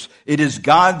Scriptures. It is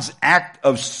God's act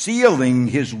of sealing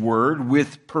His word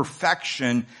with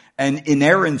perfection and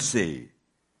inerrancy.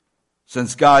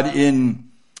 Since God,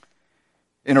 in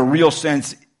a real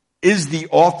sense, is the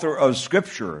author of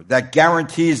Scripture, that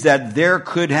guarantees that there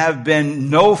could have been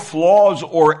no flaws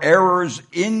or errors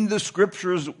in the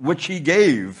Scriptures which He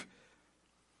gave.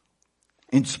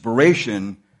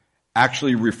 Inspiration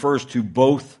actually refers to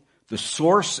both the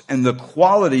source and the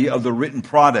quality of the written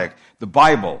product, the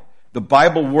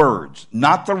Bible words,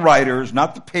 not the writers,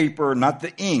 not the paper, not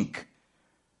the ink.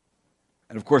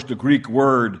 And of course, the Greek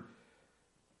word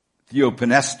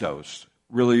theopneustos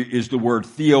really is the word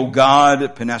theo, God.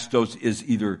 Pneustos is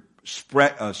either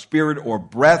spirit or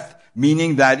breath,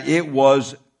 meaning that it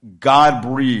was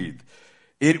God-breathed.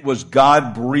 It was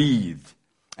God-breathed.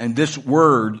 And this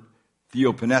word,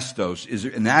 theopneustos, is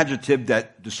an adjective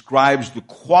that describes the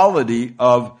quality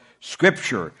of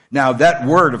Scripture. Now, that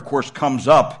word, of course, comes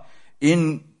up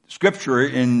in Scripture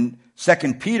in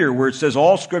 2 Peter, where it says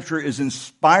all Scripture is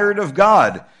inspired of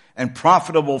God and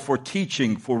profitable for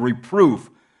teaching, for reproof,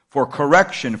 for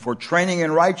correction, for training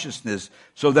in righteousness,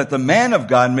 so that the man of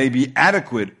God may be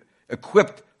adequate,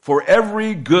 equipped for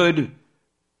every good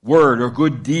word or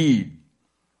good deed.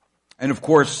 And of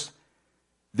course,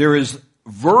 there is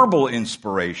verbal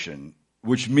inspiration,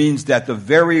 which means that the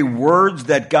very words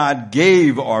that God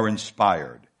gave are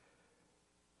inspired.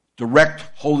 Direct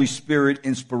Holy Spirit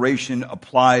inspiration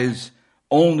applies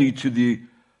only to the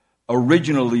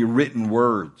originally written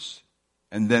words.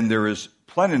 And then there is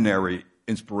plenary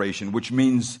inspiration, which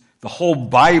means the whole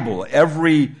Bible,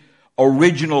 every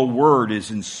original word is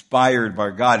inspired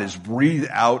by God, is breathed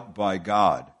out by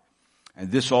God. And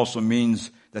this also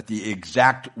means that the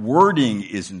exact wording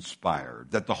is inspired,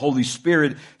 that the Holy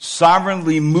Spirit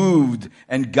sovereignly moved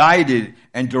and guided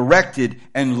and directed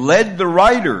and led the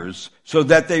writers so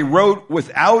that they wrote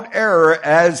without error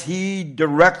as he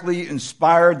directly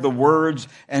inspired the words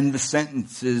and the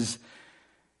sentences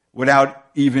without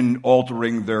even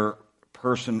altering their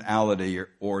personality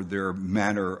or their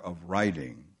manner of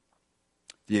writing.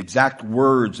 The exact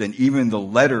words and even the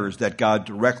letters that God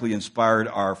directly inspired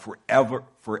are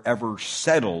forever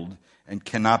settled and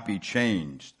cannot be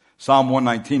changed. Psalm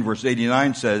 119 verse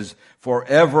 89 says,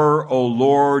 "Forever, O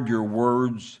Lord, your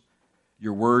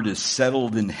word is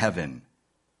settled in heaven."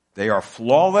 They are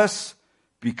flawless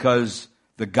because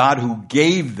the God who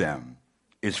gave them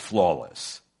is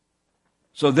flawless.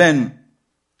 So then,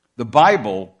 the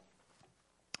Bible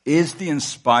is the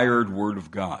inspired Word of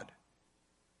God.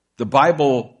 The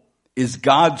Bible is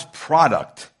God's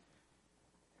product.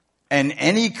 And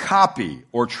any copy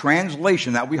or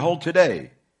translation that we hold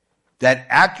today that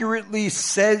accurately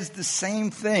says the same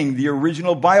thing the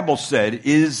original Bible said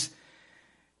is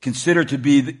considered to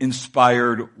be the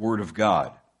inspired Word of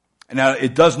God. Now,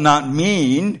 it does not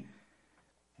mean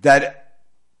that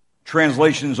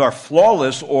translations are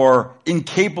flawless or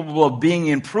incapable of being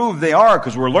improved. They are,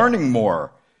 because we're learning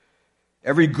more.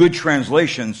 Every good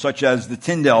translation, such as the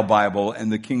Tyndale Bible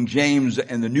and the King James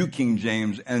and the New King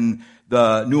James and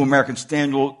the New American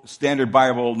Standard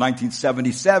Bible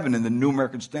 1977 and the New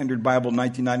American Standard Bible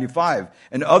 1995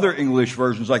 and other English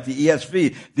versions like the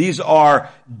ESV, these are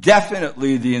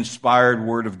definitely the inspired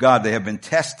Word of God. They have been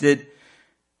tested,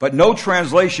 but no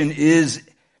translation is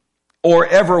or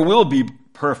ever will be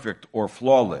perfect or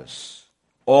flawless.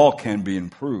 All can be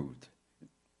improved.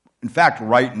 In fact,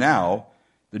 right now,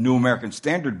 the New American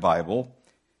Standard Bible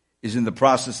is in the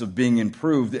process of being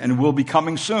improved and will be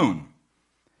coming soon.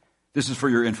 This is for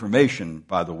your information,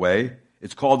 by the way.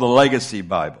 It's called the Legacy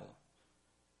Bible.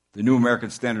 The New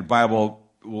American Standard Bible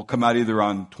will come out either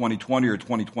on 2020 or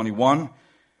 2021.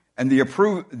 And the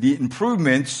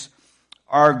improvements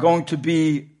are going to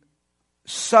be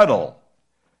subtle.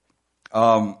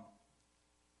 The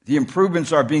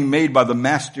improvements are being made by the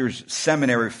Master's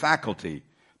Seminary faculty.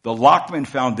 The Lockman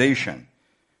Foundation,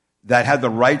 that had the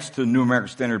rights to the New American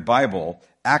Standard Bible,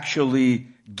 actually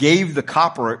gave the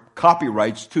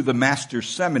copyrights to the Master's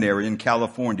Seminary in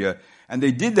California. And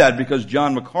they did that because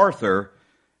John MacArthur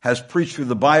has preached through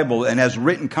the Bible and has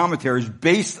written commentaries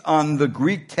based on the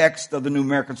Greek text of the New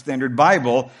American Standard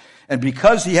Bible. And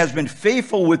because he has been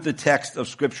faithful with the text of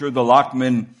Scripture, the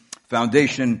Lockman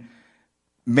Foundation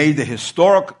made the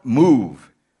historic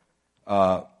move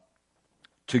to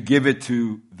give it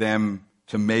to them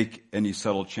to make any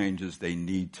subtle changes they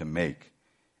need to make.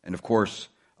 And of course,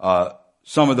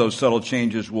 some of those subtle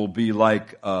changes will be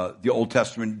like the Old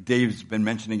Testament. Dave's been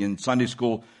mentioning in Sunday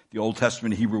school, the Old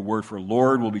Testament Hebrew word for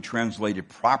Lord will be translated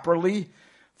properly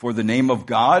for the name of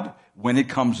God when it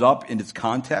comes up in its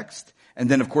context. And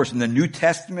then, of course, in the New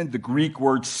Testament, the Greek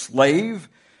word slave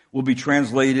will be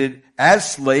translated as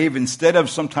slave. Instead of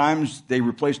sometimes they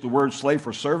replace the word slave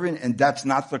for servant, and that's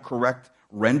not the correct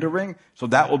rendering, so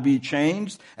that will be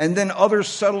changed. And then other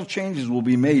subtle changes will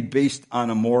be made based on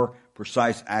a more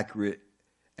precise, accurate,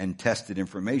 and tested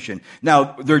information.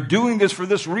 Now, they're doing this for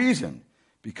this reason,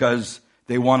 because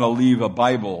they want to leave a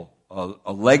Bible,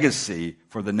 a legacy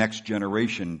for the next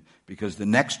generation, because the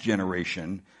next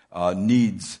generation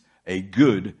needs a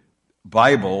good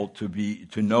Bible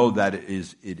to know that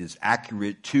it is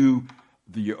accurate to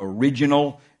the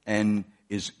original and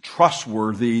is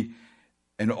trustworthy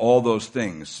and all those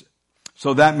things.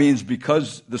 So that means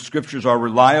because the Scriptures are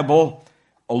reliable,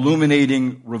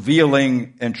 illuminating,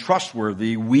 revealing, and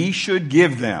trustworthy, we should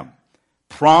give them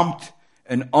prompt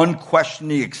and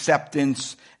unquestioning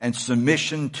acceptance and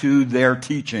submission to their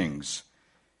teachings.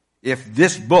 If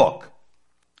this book,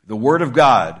 the Word of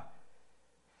God,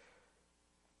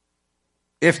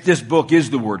 if this book is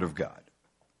the Word of God,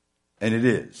 and it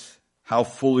is, how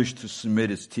foolish to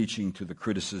submit its teaching to the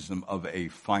criticism of a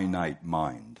finite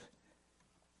mind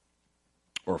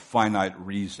or finite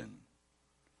reason.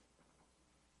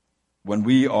 When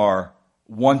we are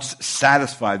once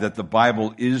satisfied that the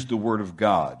Bible is the Word of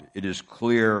God, it is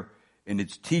clear in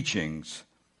its teachings,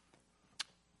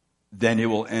 then it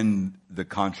will end the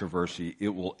controversy, it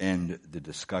will end the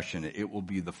discussion, it will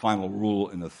be the final rule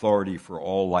and authority for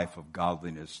all life of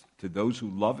godliness. To those who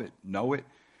love it,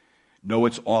 know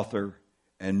its author,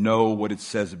 and know what it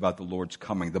says about the Lord's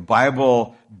coming. The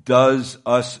Bible does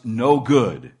us no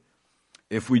good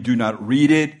if we do not read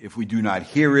it, if we do not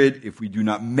hear it, if we do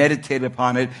not meditate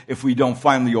upon it, if we don't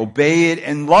finally obey it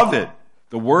and love it.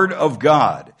 The Word of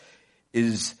God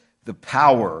is the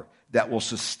power that will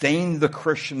sustain the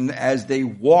Christian as they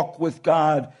walk with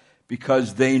God,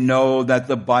 because they know that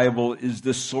the Bible is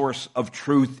the source of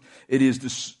truth. It is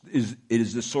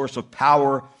the source of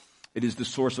power. It is the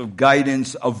source of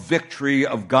guidance, of victory,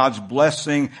 of God's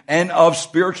blessing, and of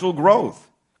spiritual growth.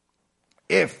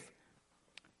 If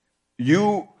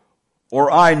you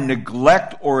or I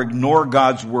neglect or ignore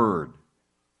God's word,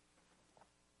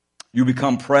 you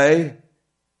become prey.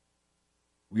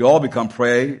 We all become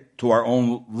prey to our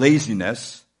own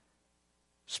laziness,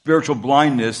 spiritual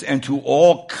blindness, and to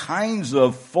all kinds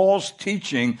of false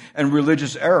teaching and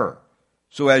religious error.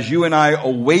 So as you and I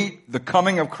await the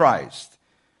coming of Christ,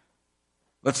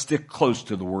 let's stick close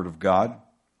to the Word of God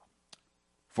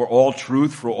for all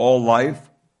truth, for all life,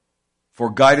 for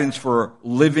guidance for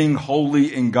living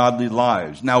holy and godly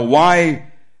lives. Now,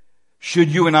 why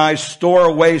should you and I store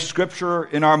away Scripture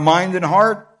in our mind and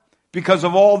heart? Because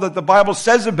of all that the Bible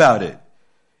says about it.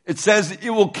 It says it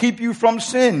will keep you from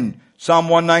sin. Psalm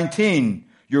 119,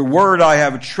 your word I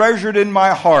have treasured in my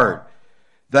heart,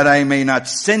 that I may not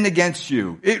sin against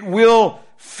you. It will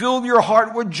fill your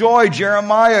heart with joy.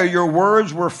 Jeremiah, your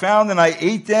words were found and I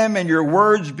ate them, and your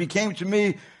words became to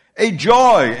me a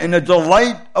joy and a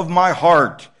delight of my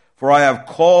heart. For I have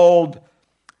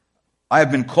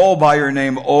been called by your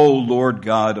name, O Lord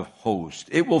God of hosts.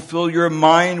 It will fill your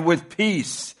mind with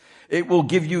peace. It will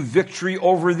give you victory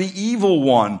over the evil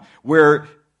one, where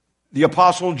the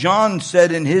Apostle John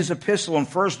said in his epistle in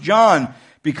 1 John,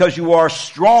 because you are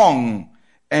strong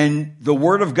and the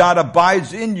word of God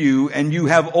abides in you and you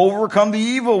have overcome the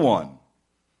evil one.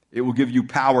 It will give you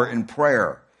power in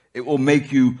prayer. It will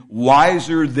make you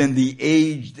wiser than the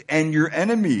aged and your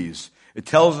enemies. It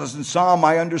tells us in Psalm,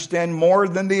 I understand more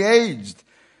than the aged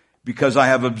because I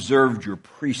have observed your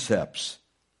precepts.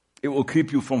 It will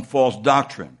keep you from false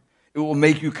doctrine. It will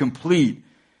make you complete,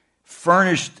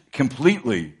 furnished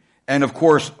completely. And of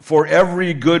course, for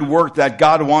every good work that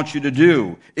God wants you to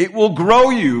do, it will grow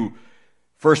you.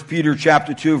 1 Peter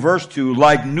chapter 2, verse 2,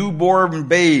 like newborn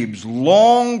babes,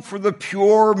 long for the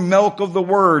pure milk of the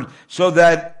word, so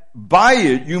that by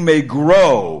it you may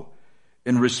grow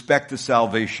in respect to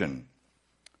salvation.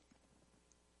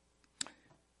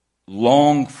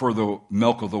 Long for the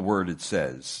milk of the word, it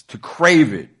says. To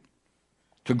crave it.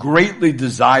 To greatly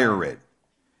desire it.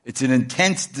 It's an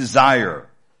intense desire.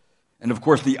 And of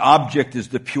course, the object is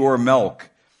the pure milk.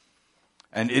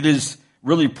 And it is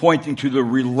really pointing to the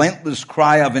relentless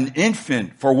cry of an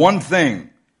infant for one thing.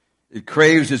 It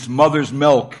craves its mother's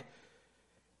milk.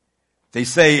 They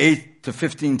say 8 to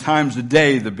 15 times a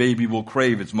day the baby will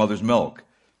crave its mother's milk,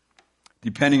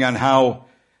 depending on how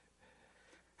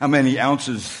many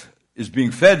ounces is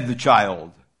being fed the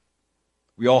child.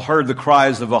 We all heard the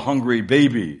cries of a hungry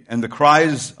baby, and the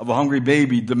cries of a hungry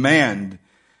baby demand,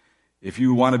 if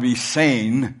you want to be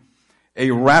sane,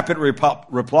 a rapid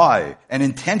reply, an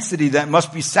intensity that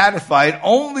must be satisfied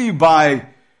only by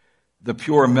the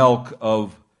pure milk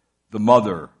of the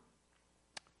mother.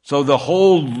 So the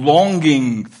whole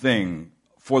longing thing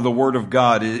for the Word of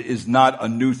God is not a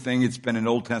new thing. It's been an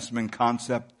Old Testament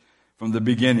concept from the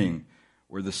beginning,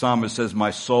 where the psalmist says, my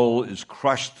soul is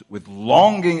crushed with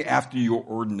longing after your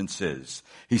ordinances.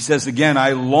 He says again,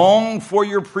 I long for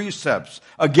your precepts.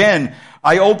 Again,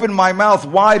 I open my mouth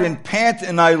wide and pant,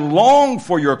 and I long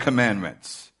for your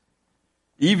commandments.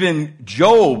 Even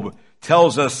Job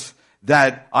tells us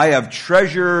that I have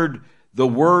treasured the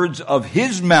words of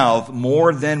his mouth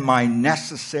more than my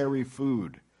necessary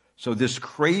food. So this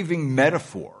craving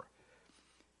metaphor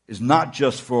is not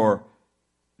just for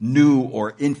new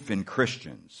or infant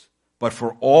Christians, but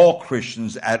for all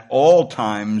Christians at all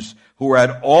times who are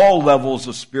at all levels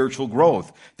of spiritual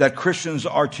growth. That Christians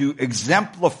are to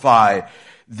exemplify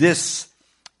this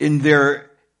in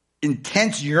their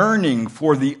intense yearning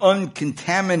for the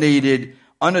uncontaminated,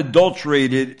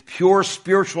 unadulterated, pure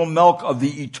spiritual milk of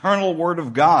the eternal Word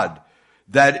of God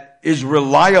that is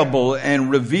reliable and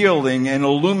revealing and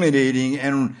illuminating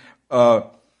and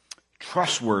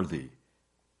trustworthy.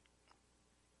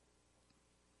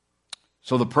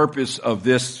 So the purpose of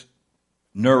this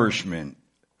nourishment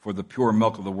for the pure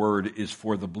milk of the Word is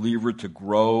for the believer to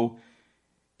grow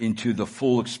into the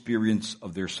full experience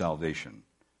of their salvation.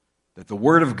 That the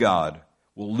Word of God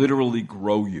will literally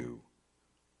grow you.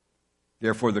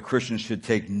 Therefore, the Christian should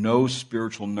take no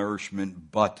spiritual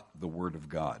nourishment but the Word of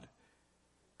God.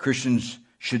 Christians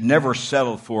should never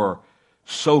settle for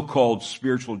so-called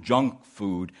spiritual junk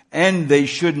food, and they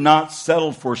should not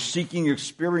settle for seeking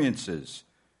experiences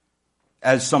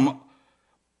as some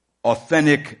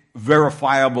authentic,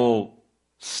 verifiable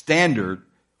standard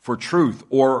for truth,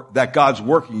 or that God's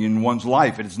working in one's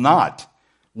life. It is not.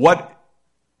 What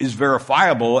is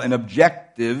verifiable and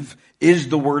objective is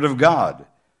the Word of God.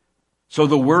 So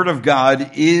the Word of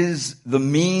God is the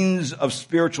means of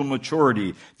spiritual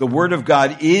maturity. The Word of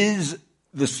God is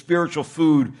the spiritual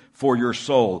food for your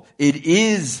soul. It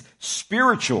is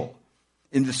spiritual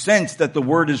in the sense that the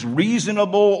Word is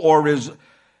reasonable, or is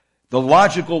the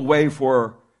logical way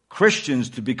for Christians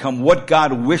to become what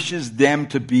God wishes them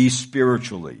to be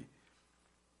spiritually.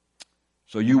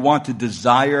 So you want to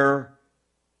desire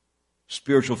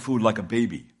spiritual food like a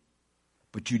baby,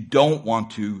 but you don't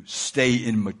want to stay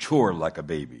immature like a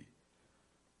baby.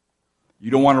 You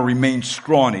don't want to remain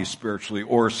scrawny spiritually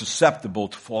or susceptible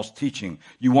to false teaching.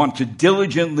 You want to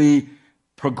diligently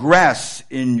progress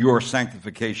in your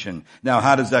sanctification. Now,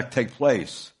 how does that take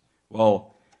place?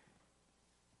 Well,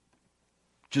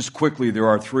 just quickly, there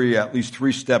are at least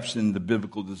three steps in the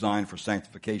biblical design for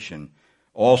sanctification.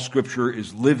 All Scripture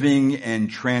is living and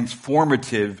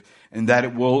transformative in that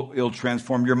it'll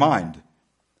transform your mind,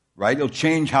 right? It'll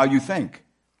change how you think.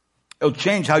 It'll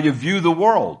change how you view the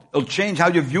world. It'll change how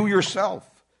you view yourself,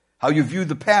 how you view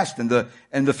the past and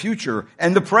the future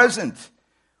and the present.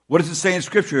 What does it say in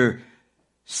Scripture?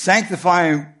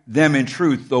 Sanctifying them in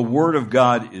truth. The Word of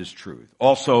God is truth.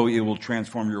 Also, it will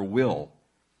transform your will,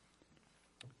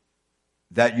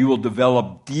 that you will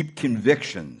develop deep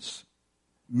convictions.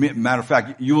 Matter of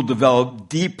fact, you will develop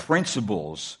deep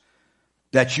principles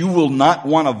that you will not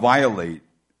want to violate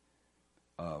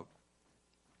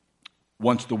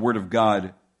once the Word of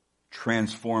God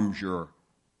transforms your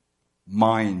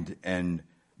mind and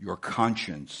your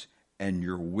conscience and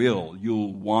your will.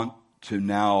 You'll want to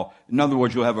now, in other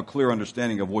words, you'll have a clear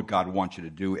understanding of what God wants you to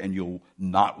do, and you'll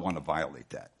not want to violate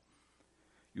that.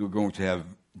 You're going to have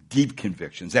deep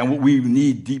convictions. And we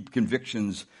need deep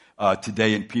convictions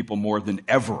today in people more than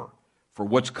ever. For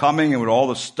what's coming and with all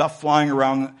the stuff flying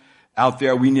around out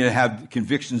there, we need to have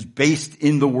convictions based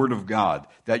in the Word of God,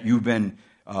 that you've been,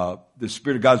 the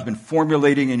Spirit of God has been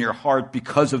formulating in your heart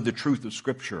because of the truth of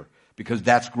Scripture, because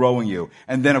that's growing you.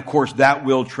 And then, of course, that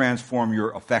will transform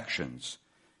your affections.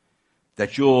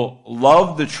 That you'll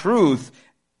love the truth,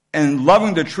 and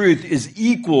loving the truth is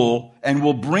equal and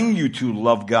will bring you to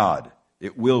love God.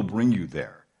 It will bring you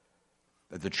there.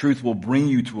 That the truth will bring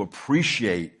you to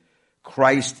appreciate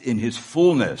Christ in His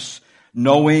fullness,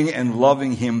 knowing and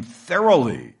loving Him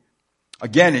thoroughly.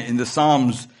 Again, in the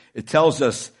Psalms, it tells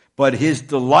us, but His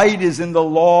delight is in the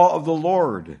law of the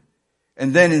Lord.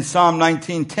 And then in Psalm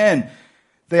 19:10,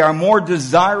 they are more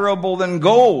desirable than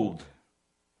gold,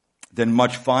 than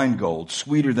much fine gold,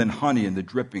 sweeter than honey in the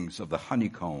drippings of the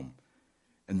honeycomb.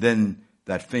 And then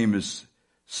that famous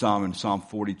psalm in Psalm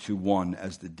 42:1,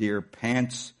 as the deer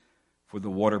pants for the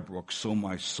water brook, so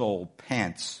my soul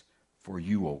pants for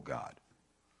you, O God.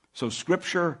 So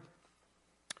Scripture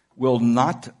will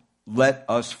not let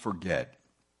us forget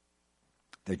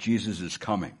that Jesus is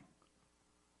coming.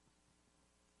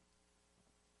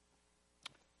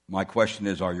 My question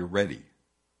is, are you ready?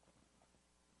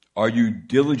 Are you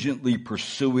diligently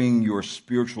pursuing your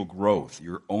spiritual growth,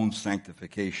 your own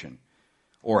sanctification?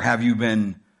 Or have you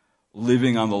been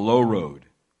living on the low road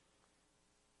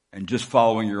and just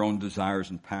following your own desires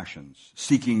and passions,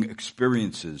 seeking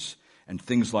experiences and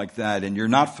things like that, and you're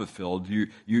not fulfilled,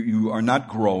 you are not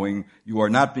growing, you are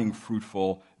not being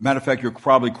fruitful. Matter of fact, you're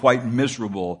probably quite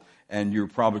miserable, and you're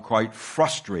probably quite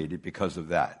frustrated because of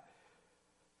that.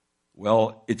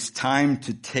 Well, it's time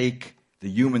to take the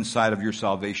human side of your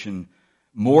salvation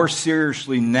more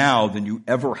seriously now than you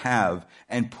ever have,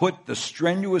 and put the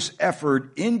strenuous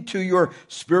effort into your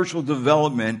spiritual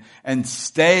development and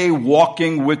stay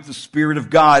walking with the Spirit of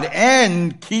God,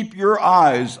 and keep your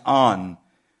eyes on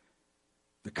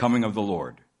the coming of the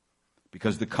Lord.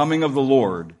 Because the coming of the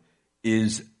Lord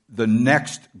is the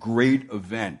next great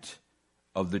event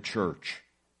of the church.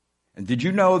 And did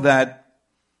you know that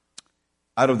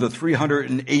out of the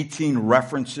 318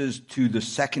 references to the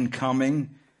second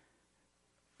coming,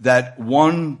 that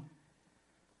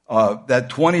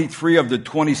 23 of the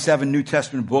 27 New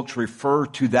Testament books refer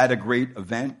to that a great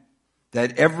event?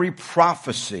 That every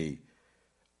prophecy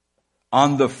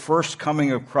on the first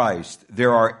coming of Christ,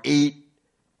 there are 8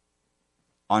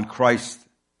 on Christ's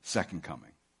second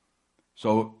coming.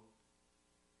 So,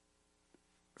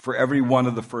 for every one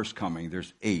of the first coming,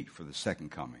 there's 8 for the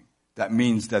second coming. That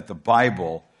means that the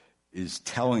Bible is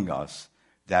telling us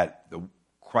that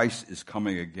Christ is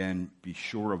coming again. Be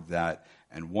sure of that.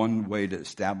 And one way to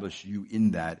establish you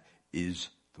in that is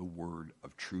the word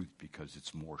of truth, because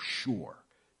it's more sure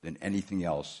than anything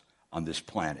else on this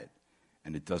planet.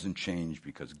 And it doesn't change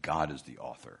because God is the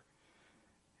author.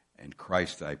 In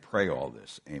Christ I pray all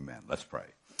this. Amen. Let's pray.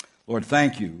 Lord,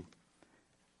 thank you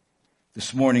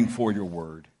this morning for your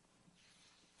word.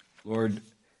 Lord,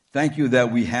 thank you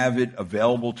that we have it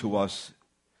available to us.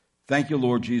 Thank you,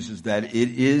 Lord Jesus, that it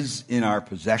is in our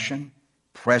possession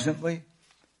presently,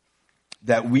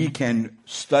 that we can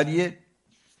study it,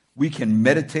 we can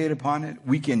meditate upon it,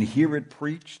 we can hear it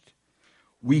preached,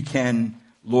 we can,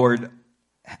 Lord,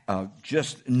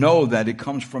 just know that it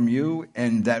comes from you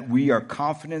and that we are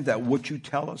confident that what you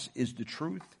tell us is the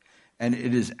truth and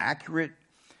it is accurate.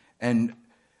 And,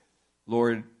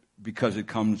 Lord, because it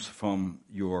comes from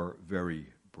your very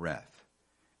breath.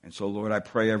 And so, Lord, I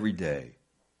pray every day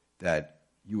that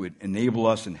you would enable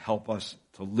us and help us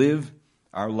to live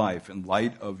our life in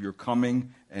light of your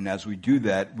coming. And as we do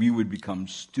that, we would become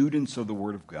students of the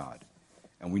Word of God.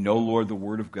 And we know, Lord, the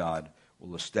Word of God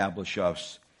will establish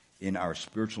us in our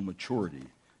spiritual maturity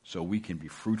so we can be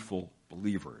fruitful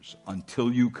believers.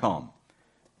 Until you come,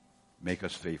 make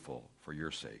us faithful for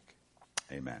your sake.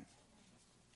 Amen.